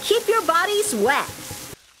water to keep your bodies wet.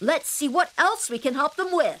 Let's see what else we can help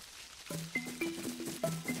them with.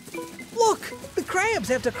 Look, the crabs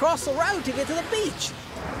have to cross the road to get to the beach.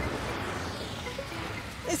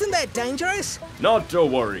 Isn't that dangerous? Not to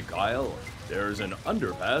worry, Kyle. There's an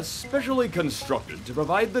underpass specially constructed to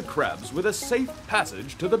provide the crabs with a safe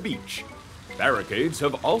passage to the beach. Barricades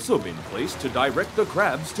have also been placed to direct the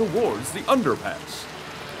crabs towards the underpass.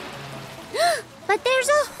 But there's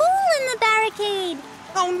a hole in the barricade.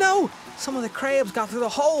 Oh no! Some of the crabs got through the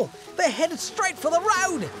hole. They're headed straight for the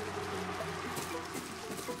road.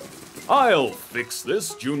 I'll fix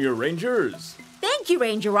this, Junior Rangers. Thank you,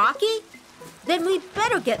 Ranger Rocky. Then we'd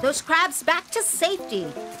better get those crabs back to safety.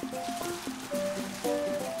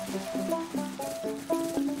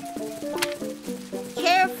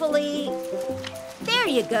 Carefully. There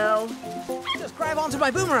you go. Just grab onto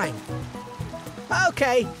my boomerang.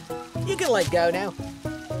 Okay, you can let go now.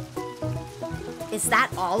 Is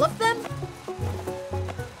that all of them?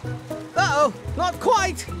 Uh-oh, not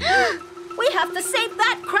quite. We have to save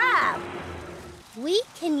that crab. We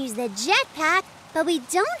can use the jetpack, but we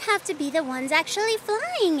don't have to be the ones actually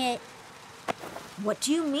flying it. What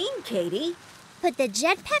do you mean, Katie? Put the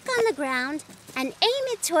jetpack on the ground and aim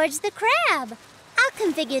it towards the crab. I'll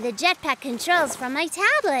configure the jetpack controls from my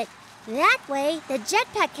tablet. That way, the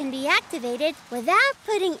jetpack can be activated without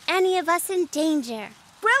putting any of us in danger.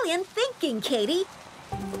 Brilliant thinking, Katie.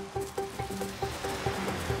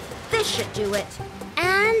 This should do it.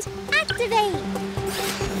 And activate!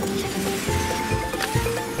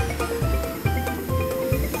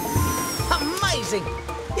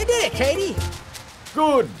 did it, Katie!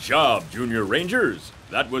 Good job, Junior Rangers.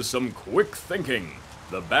 That was some quick thinking.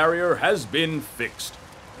 The barrier has been fixed.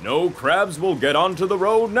 No crabs will get onto the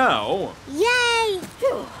road now. Yay!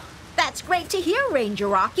 Phew. That's great to hear, Ranger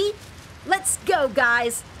Rocky. Let's go,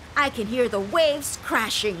 guys. I can hear the waves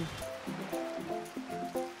crashing.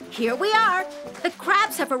 Here we are. The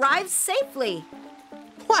crabs have arrived safely.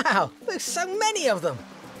 Wow, there's so many of them.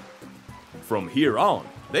 From here on,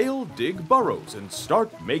 they'll dig burrows and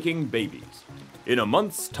start making babies. In a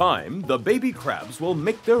month's time, the baby crabs will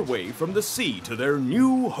make their way from the sea to their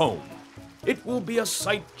new home. It will be a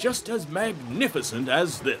sight just as magnificent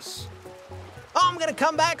as this. I'm gonna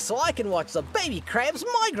come back so I can watch the baby crabs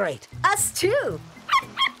migrate. Us too.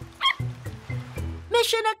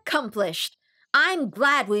 Mission accomplished. I'm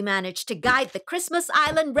glad we managed to guide the Christmas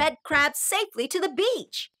Island red crabs safely to the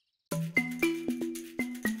beach.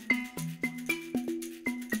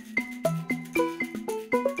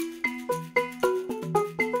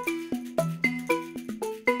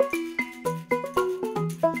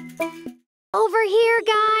 Over here,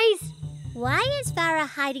 guys! Why is Farah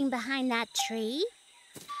hiding behind that tree?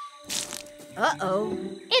 Uh-oh.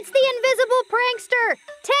 It's the invisible prankster!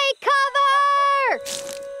 Take cover!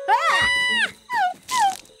 Ah!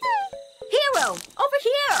 Hero, over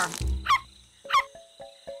here!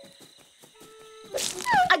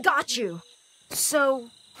 I got you. So,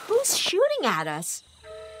 who's shooting at us?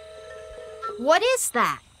 What is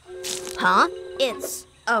that? Huh? It's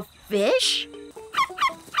a fish?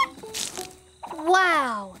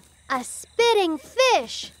 Wow! A spitting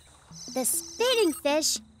fish! The spitting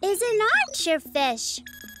fish is an archerfish.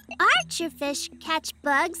 Archerfish catch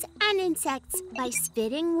bugs and insects by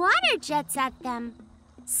spitting water jets at them.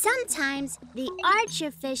 Sometimes the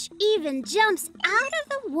archerfish even jumps out of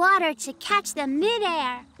the water to catch them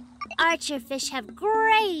midair. Archerfish have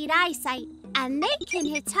great eyesight and they can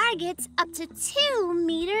hit targets up to 2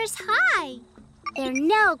 meters high. They're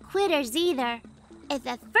no quitters either. If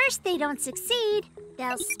at first they don't succeed,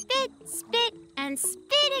 they'll spit, spit, and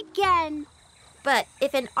spit again. But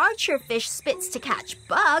if an archerfish spits to catch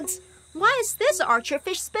bugs, why is this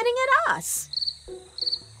archerfish spitting at us?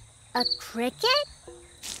 A cricket?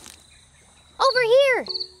 Over here!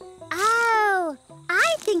 Oh,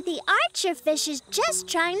 I think the archerfish is just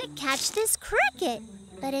trying to catch this cricket,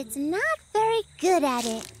 but it's not very good at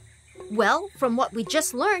it. Well, from what we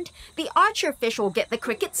just learned, the archerfish will get the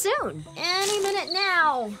cricket soon. Any minute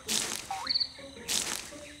now.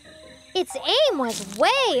 Its aim was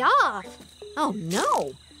way off. Oh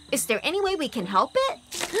no! Is there any way we can help it?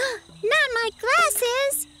 Not my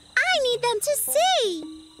glasses! I need them to see!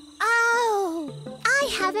 Oh, I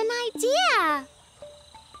have an idea!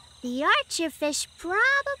 The archerfish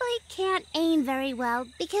probably can't aim very well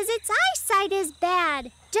because its eyesight is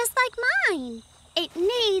bad, just like mine. It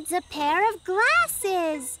needs a pair of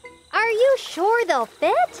glasses. Are you sure they'll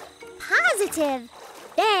fit? Positive.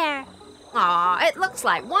 There. Aw, it looks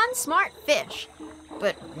like one smart fish.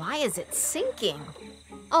 But why is it sinking?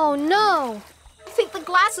 Oh no! I think the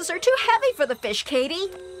glasses are too heavy for the fish,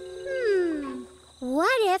 Katie.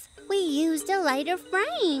 What if we used a lighter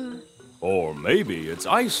frame? Or maybe its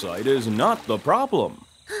eyesight is not the problem.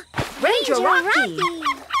 Ranger Rocky!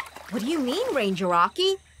 What do you mean, Ranger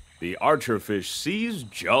Rocky? The archerfish sees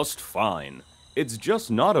just fine. It's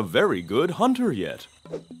just not a very good hunter yet.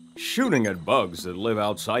 Shooting at bugs that live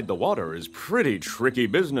outside the water is pretty tricky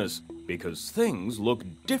business because things look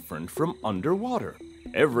different from underwater.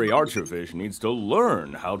 Every archerfish needs to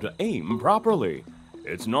learn how to aim properly.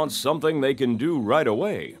 It's not something they can do right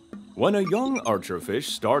away. When a young archerfish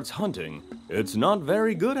starts hunting, it's not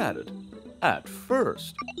very good at it, at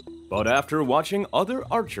first. But after watching other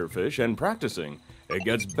archerfish and practicing, it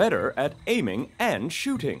gets better at aiming and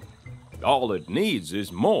shooting. All it needs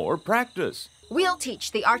is more practice. We'll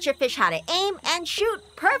teach the archerfish how to aim and shoot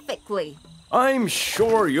perfectly. I'm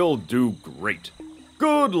sure you'll do great.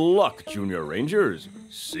 Good luck, Junior Rangers.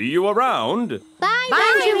 See you around.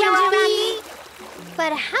 Bye, Ranger Rocky!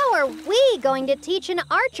 But how are we going to teach an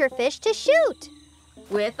archerfish to shoot?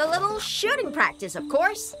 With a little shooting practice, of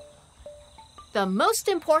course. The most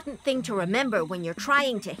important thing to remember when you're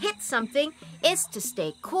trying to hit something is to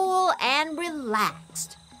stay cool and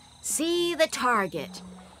relaxed. See the target.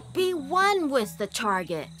 Be one with the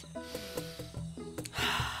target.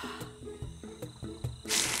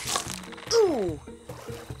 Ooh!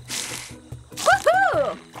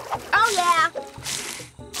 Woohoo! Oh yeah!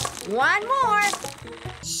 One more.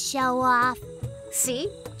 Show off. See?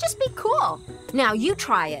 Just be cool. Now you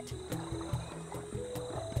try it.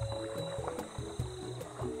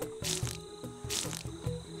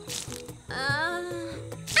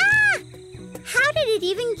 How did it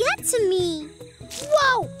even get to me?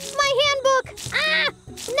 Whoa! My handbook! Ah!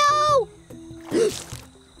 No!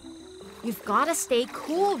 You've got to stay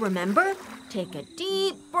cool, remember? Take a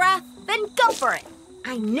deep breath, then go for it.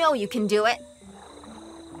 I know you can do it.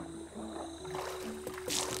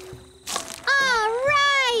 All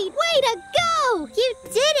right! Way to go! You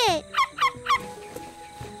did it!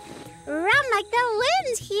 Run like the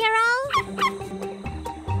wind, hero!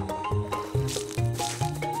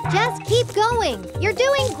 Just keep going. You're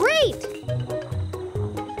doing great.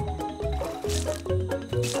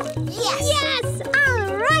 Yes! Yes!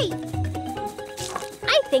 All right!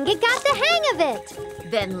 I think it got the hang of it.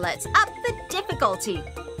 Then let's up the difficulty.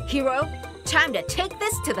 Hero, time to take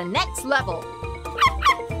this to the next level.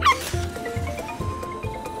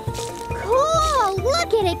 Cool!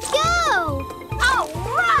 Look at it go! All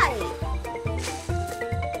right!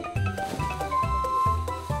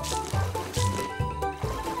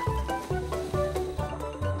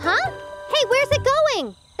 Huh? Hey, where's it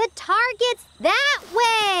going? The target's that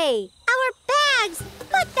way. Our bags!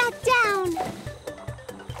 Put that down!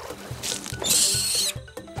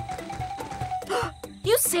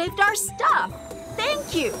 You saved our stuff.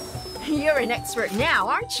 Thank you. You're an expert now,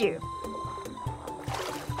 aren't you?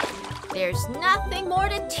 There's nothing more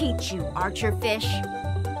to teach you, Archer Fish.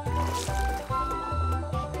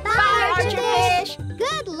 Bye, Archer Fish.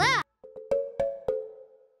 Good luck.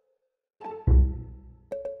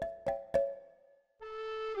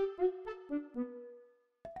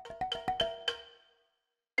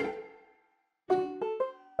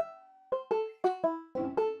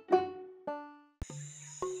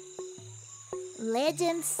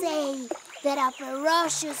 Legends say that a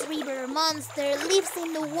ferocious river monster lives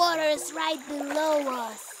in the waters right below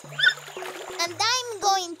us. And I'm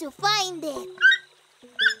going to find it.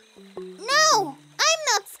 No! I'm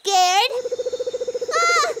not scared!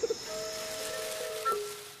 Ah!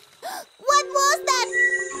 What was that?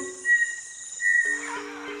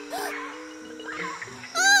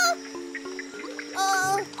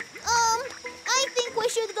 I think we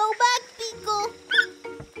should go back, Pico.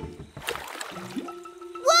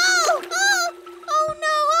 Whoa! Oh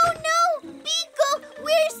no! Pico,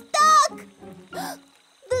 we're stuck!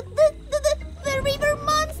 The river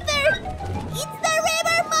monster! It's the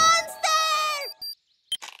river monster!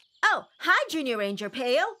 Oh, hi, Junior Ranger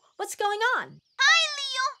Peo. What's going on? Hi,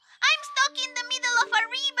 Leo. I'm stuck in the middle of a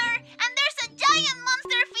river, and there's a giant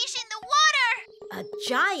monster fish in the water. A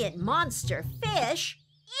giant monster fish?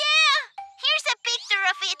 Yeah! Here's a picture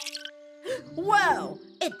of it. Whoa,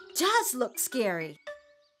 it does look scary.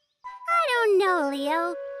 I don't know,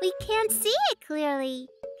 Leo. We can't see it clearly.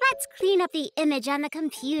 Let's clean up the image on the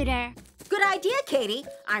computer. Good idea, Katie.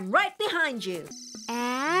 I'm right behind you.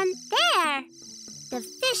 And there! The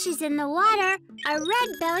fishes in the water are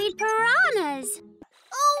red-bellied piranhas.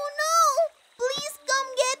 Oh no! Please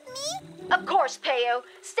come get me! Of course, Peo.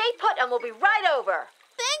 Stay put and we'll be right over.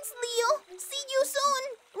 Thanks, Leo. See you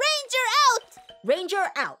soon. Ranger out!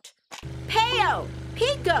 Ranger out. Peo,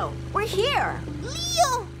 Pico, we're here.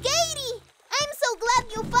 Leo! Katie! I'm so glad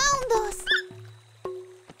you found us.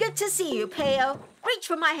 Good to see you, Peo. Reach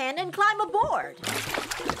for my hand and climb aboard.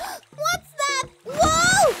 What's that?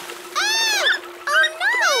 Whoa! Ah! Oh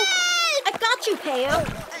no! I got you, Peo.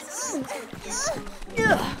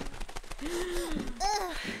 Ugh.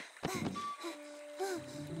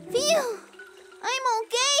 Phew! I'm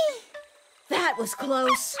okay. That was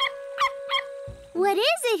close. What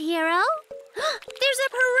is it, Hero? There's a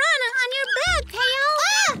piranha on your bag, Peo!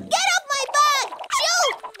 Ah! Get off my bag!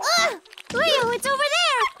 Shoot! Ah! Leo, it's over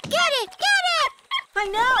there! Get it! Get it! I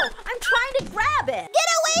know. I'm trying to grab it. Get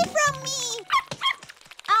away from me!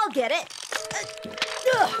 I'll get it.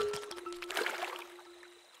 Ugh.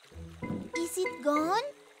 Is it gone?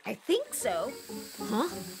 I think so. Huh?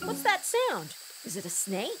 What's that sound? Is it a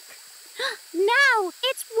snake? No!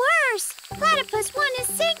 It's worse! Platypus 1 is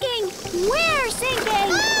sinking! We're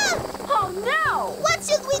sinking! Ah! Oh, no! What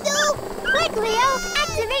should we do? Quick, Leo!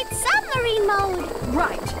 Activate submarine mode!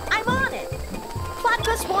 Right. I'm on it.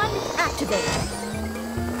 Platypus 1, activate.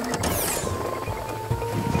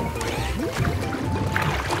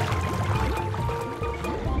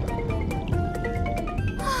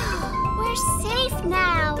 We're safe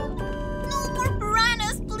now. No more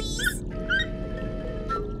piranhas, please.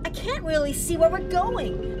 I can't really see where we're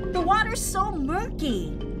going. The water's so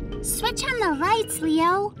murky. Switch on the lights,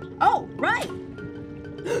 Leo. Oh, right.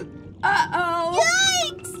 Uh-oh.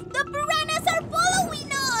 Yikes! The piranhas are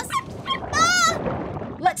following us! Ah!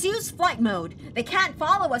 Let's use flight mode. They can't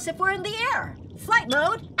follow us if we're in the air. Flight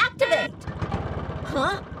mode, activate.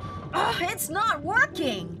 Huh? It's not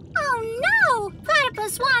working. Oh no!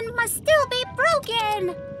 Platypus 1 must still be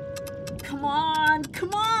broken! Come on,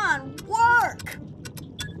 work!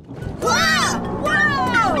 Wow!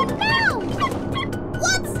 Whoa! No!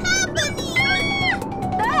 What's happening?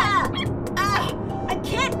 I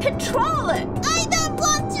can't control it! I don't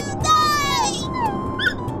want to die!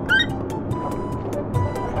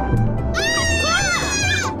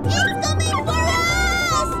 Ah! It's coming for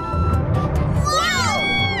us! Whoa!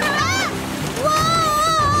 Ah!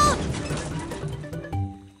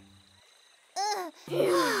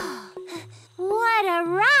 Whoa! What a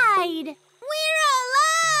ride! We're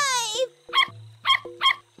alive!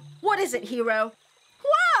 What is it, Hero?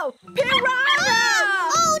 Whoa! Piranha!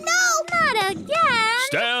 Oh no! Not again!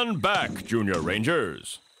 Stand back, Junior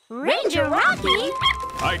Rangers. Ranger Rocky?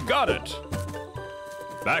 I got it.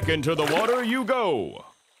 Back into the water you go.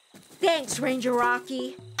 Thanks, Ranger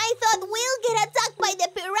Rocky. I thought we'll get attacked by the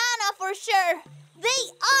piranha for sure.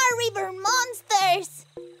 They are river monsters.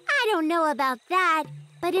 I don't know about that,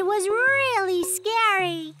 but it was really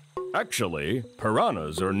scary. Actually,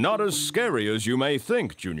 piranhas are not as scary as you may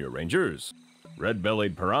think, Junior Rangers.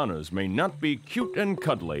 Red-bellied piranhas may not be cute and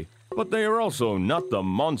cuddly, but they are also not the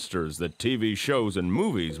monsters that TV shows and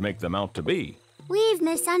movies make them out to be. We've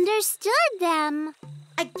misunderstood them.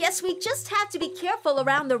 I guess we just have to be careful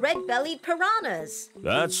around the red-bellied piranhas.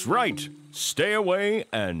 That's right. Stay away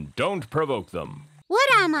and don't provoke them. What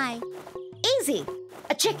am I? Easy.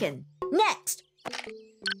 A chicken. Next.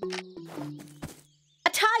 A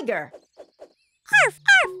tiger. Arf,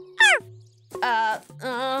 arf,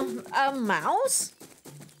 arf. A mouse?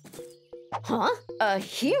 Huh? A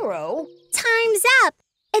hero? Time's up.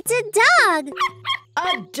 It's a dog.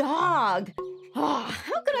 A dog. Oh,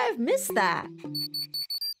 how could I have missed that?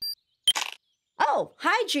 Oh,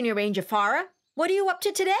 hi, Junior Ranger Farah. What are you up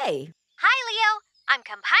to today? Hi, Leo. I'm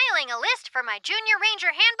compiling a list for my Junior Ranger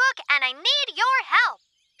handbook, and I need your help.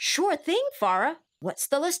 Sure thing, Farah. What's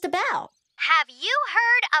the list about? Have you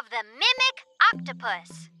heard of the mimic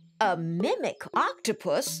octopus? A mimic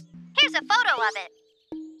octopus? Here's a photo of it.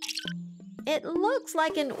 It looks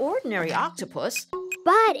like an ordinary octopus.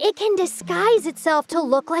 But it can disguise itself to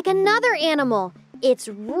look like another animal. It's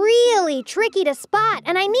really tricky to spot,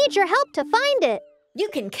 and I need your help to find it. You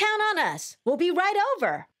can count on us. We'll be right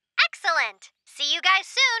over. Excellent. See you guys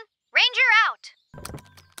soon. Ranger out.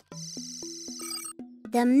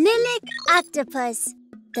 The mimic octopus.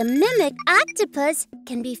 The mimic octopus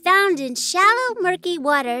can be found in shallow, murky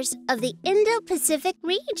waters of the Indo-Pacific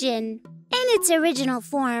region. In its original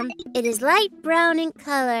form, it is light brown in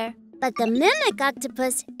color. But the mimic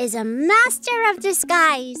octopus is a master of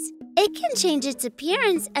disguise. It can change its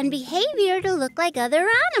appearance and behavior to look like other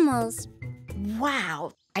animals.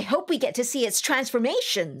 Wow. I hope we get to see its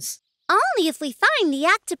transformations. Only if we find the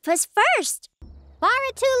octopus first.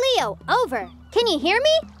 Farah to Leo, over. Can you hear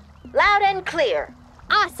me? Loud and clear.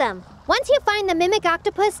 Awesome. Once you find the mimic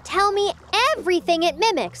octopus, tell me everything it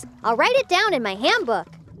mimics. I'll write it down in my handbook.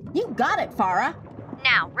 You got it, Farah.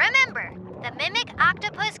 Now, remember, the mimic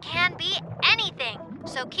octopus can be anything,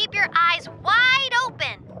 so keep your eyes wide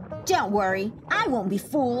open. Don't worry, I won't be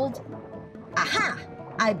fooled. Aha!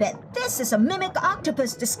 I bet this is a mimic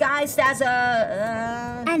octopus disguised as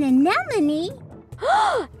a... An anemone?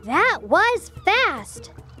 That was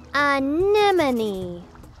fast. Anemone.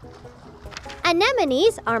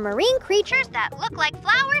 Anemones are marine creatures that look like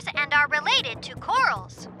flowers and are related to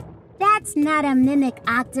corals. That's not a mimic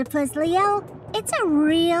octopus, Leo. It's a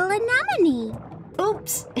real anemone.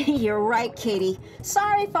 Oops, you're right, Katie.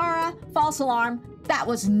 Sorry, Farah. False alarm. That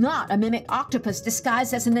was not a mimic octopus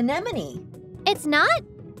disguised as an anemone. It's not?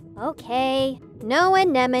 Okay, no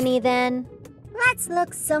anemone then. Let's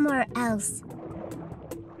look somewhere else.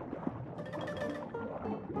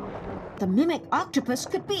 The mimic octopus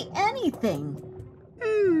could be anything.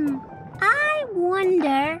 I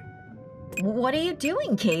wonder... What are you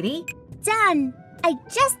doing, Katie? Done! I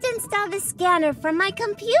just installed the scanner from my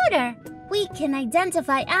computer. We can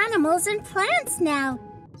identify animals and plants now.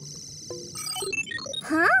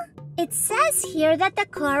 Huh? It says here that the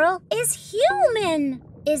coral is human.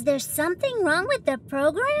 Is there something wrong with the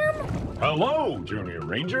program? Hello, Junior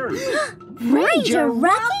Rangers. Ranger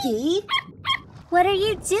Rocky? What are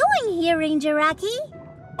you doing here, Ranger Rocky?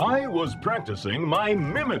 I was practicing my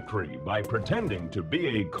mimicry by pretending to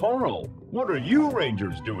be a coral. What are you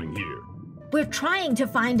Rangers doing here? We're trying to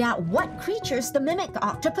find out what creatures the mimic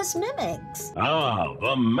octopus mimics. Ah,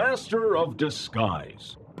 the master of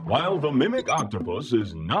disguise. While the mimic octopus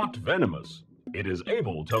is not venomous, it is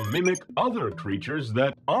able to mimic other creatures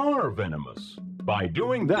that are venomous. By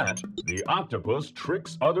doing that, the octopus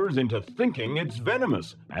tricks others into thinking it's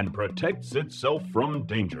venomous and protects itself from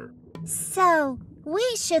danger. So, we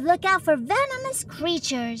should look out for venomous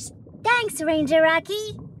creatures. Thanks, Ranger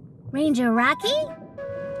Rocky. Ranger Rocky?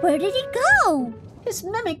 Where did he go? His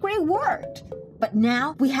mimicry worked. But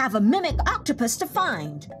now we have a mimic octopus to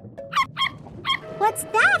find. What's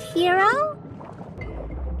that, Hero?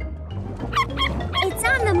 It's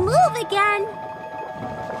on the move again.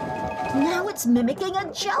 Now it's mimicking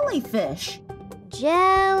a jellyfish.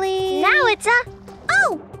 Jelly. Now it's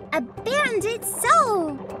a banded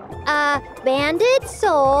soul. A banded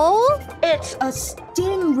soul. It's a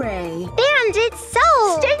stingray. Banded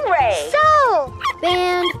soul. Stingray. Soul.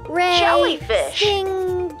 Ray. Jellyfish.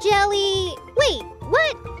 Sting. Jelly. Wait,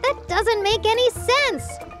 what? That doesn't make any sense.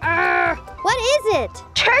 What is it?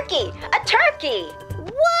 Turkey! A turkey!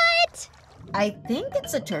 What? I think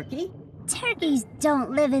it's a turkey. Turkeys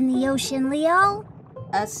don't live in the ocean, Leo.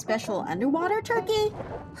 A special underwater turkey?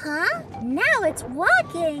 Huh? Now it's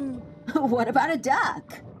walking. What about a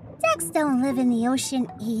duck? Ducks don't live in the ocean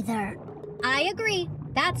either. I agree.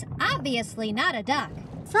 That's obviously not a duck.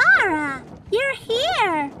 Farah, you're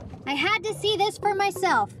here. I had to see this for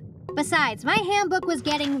myself. Besides, my handbook was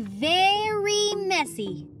getting very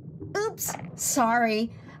messy. Oops,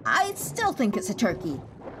 sorry. I still think it's a turkey.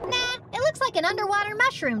 Nah, it looks like an underwater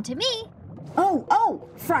mushroom to me. Oh,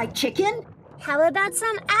 fried chicken? How about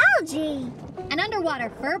some algae? An underwater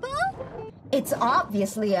furball? It's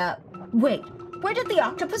obviously a... Wait, where did the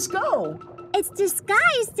octopus go? It's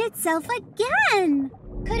disguised itself again.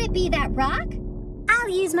 Could it be that rock? I'll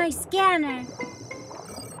use my scanner.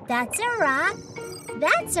 That's a rock.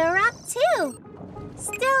 That's a rock too.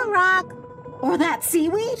 Still rock. Or that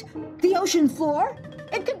seaweed? The ocean floor?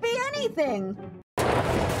 It could be anything.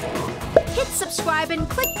 Hit subscribe and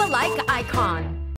click the like icon.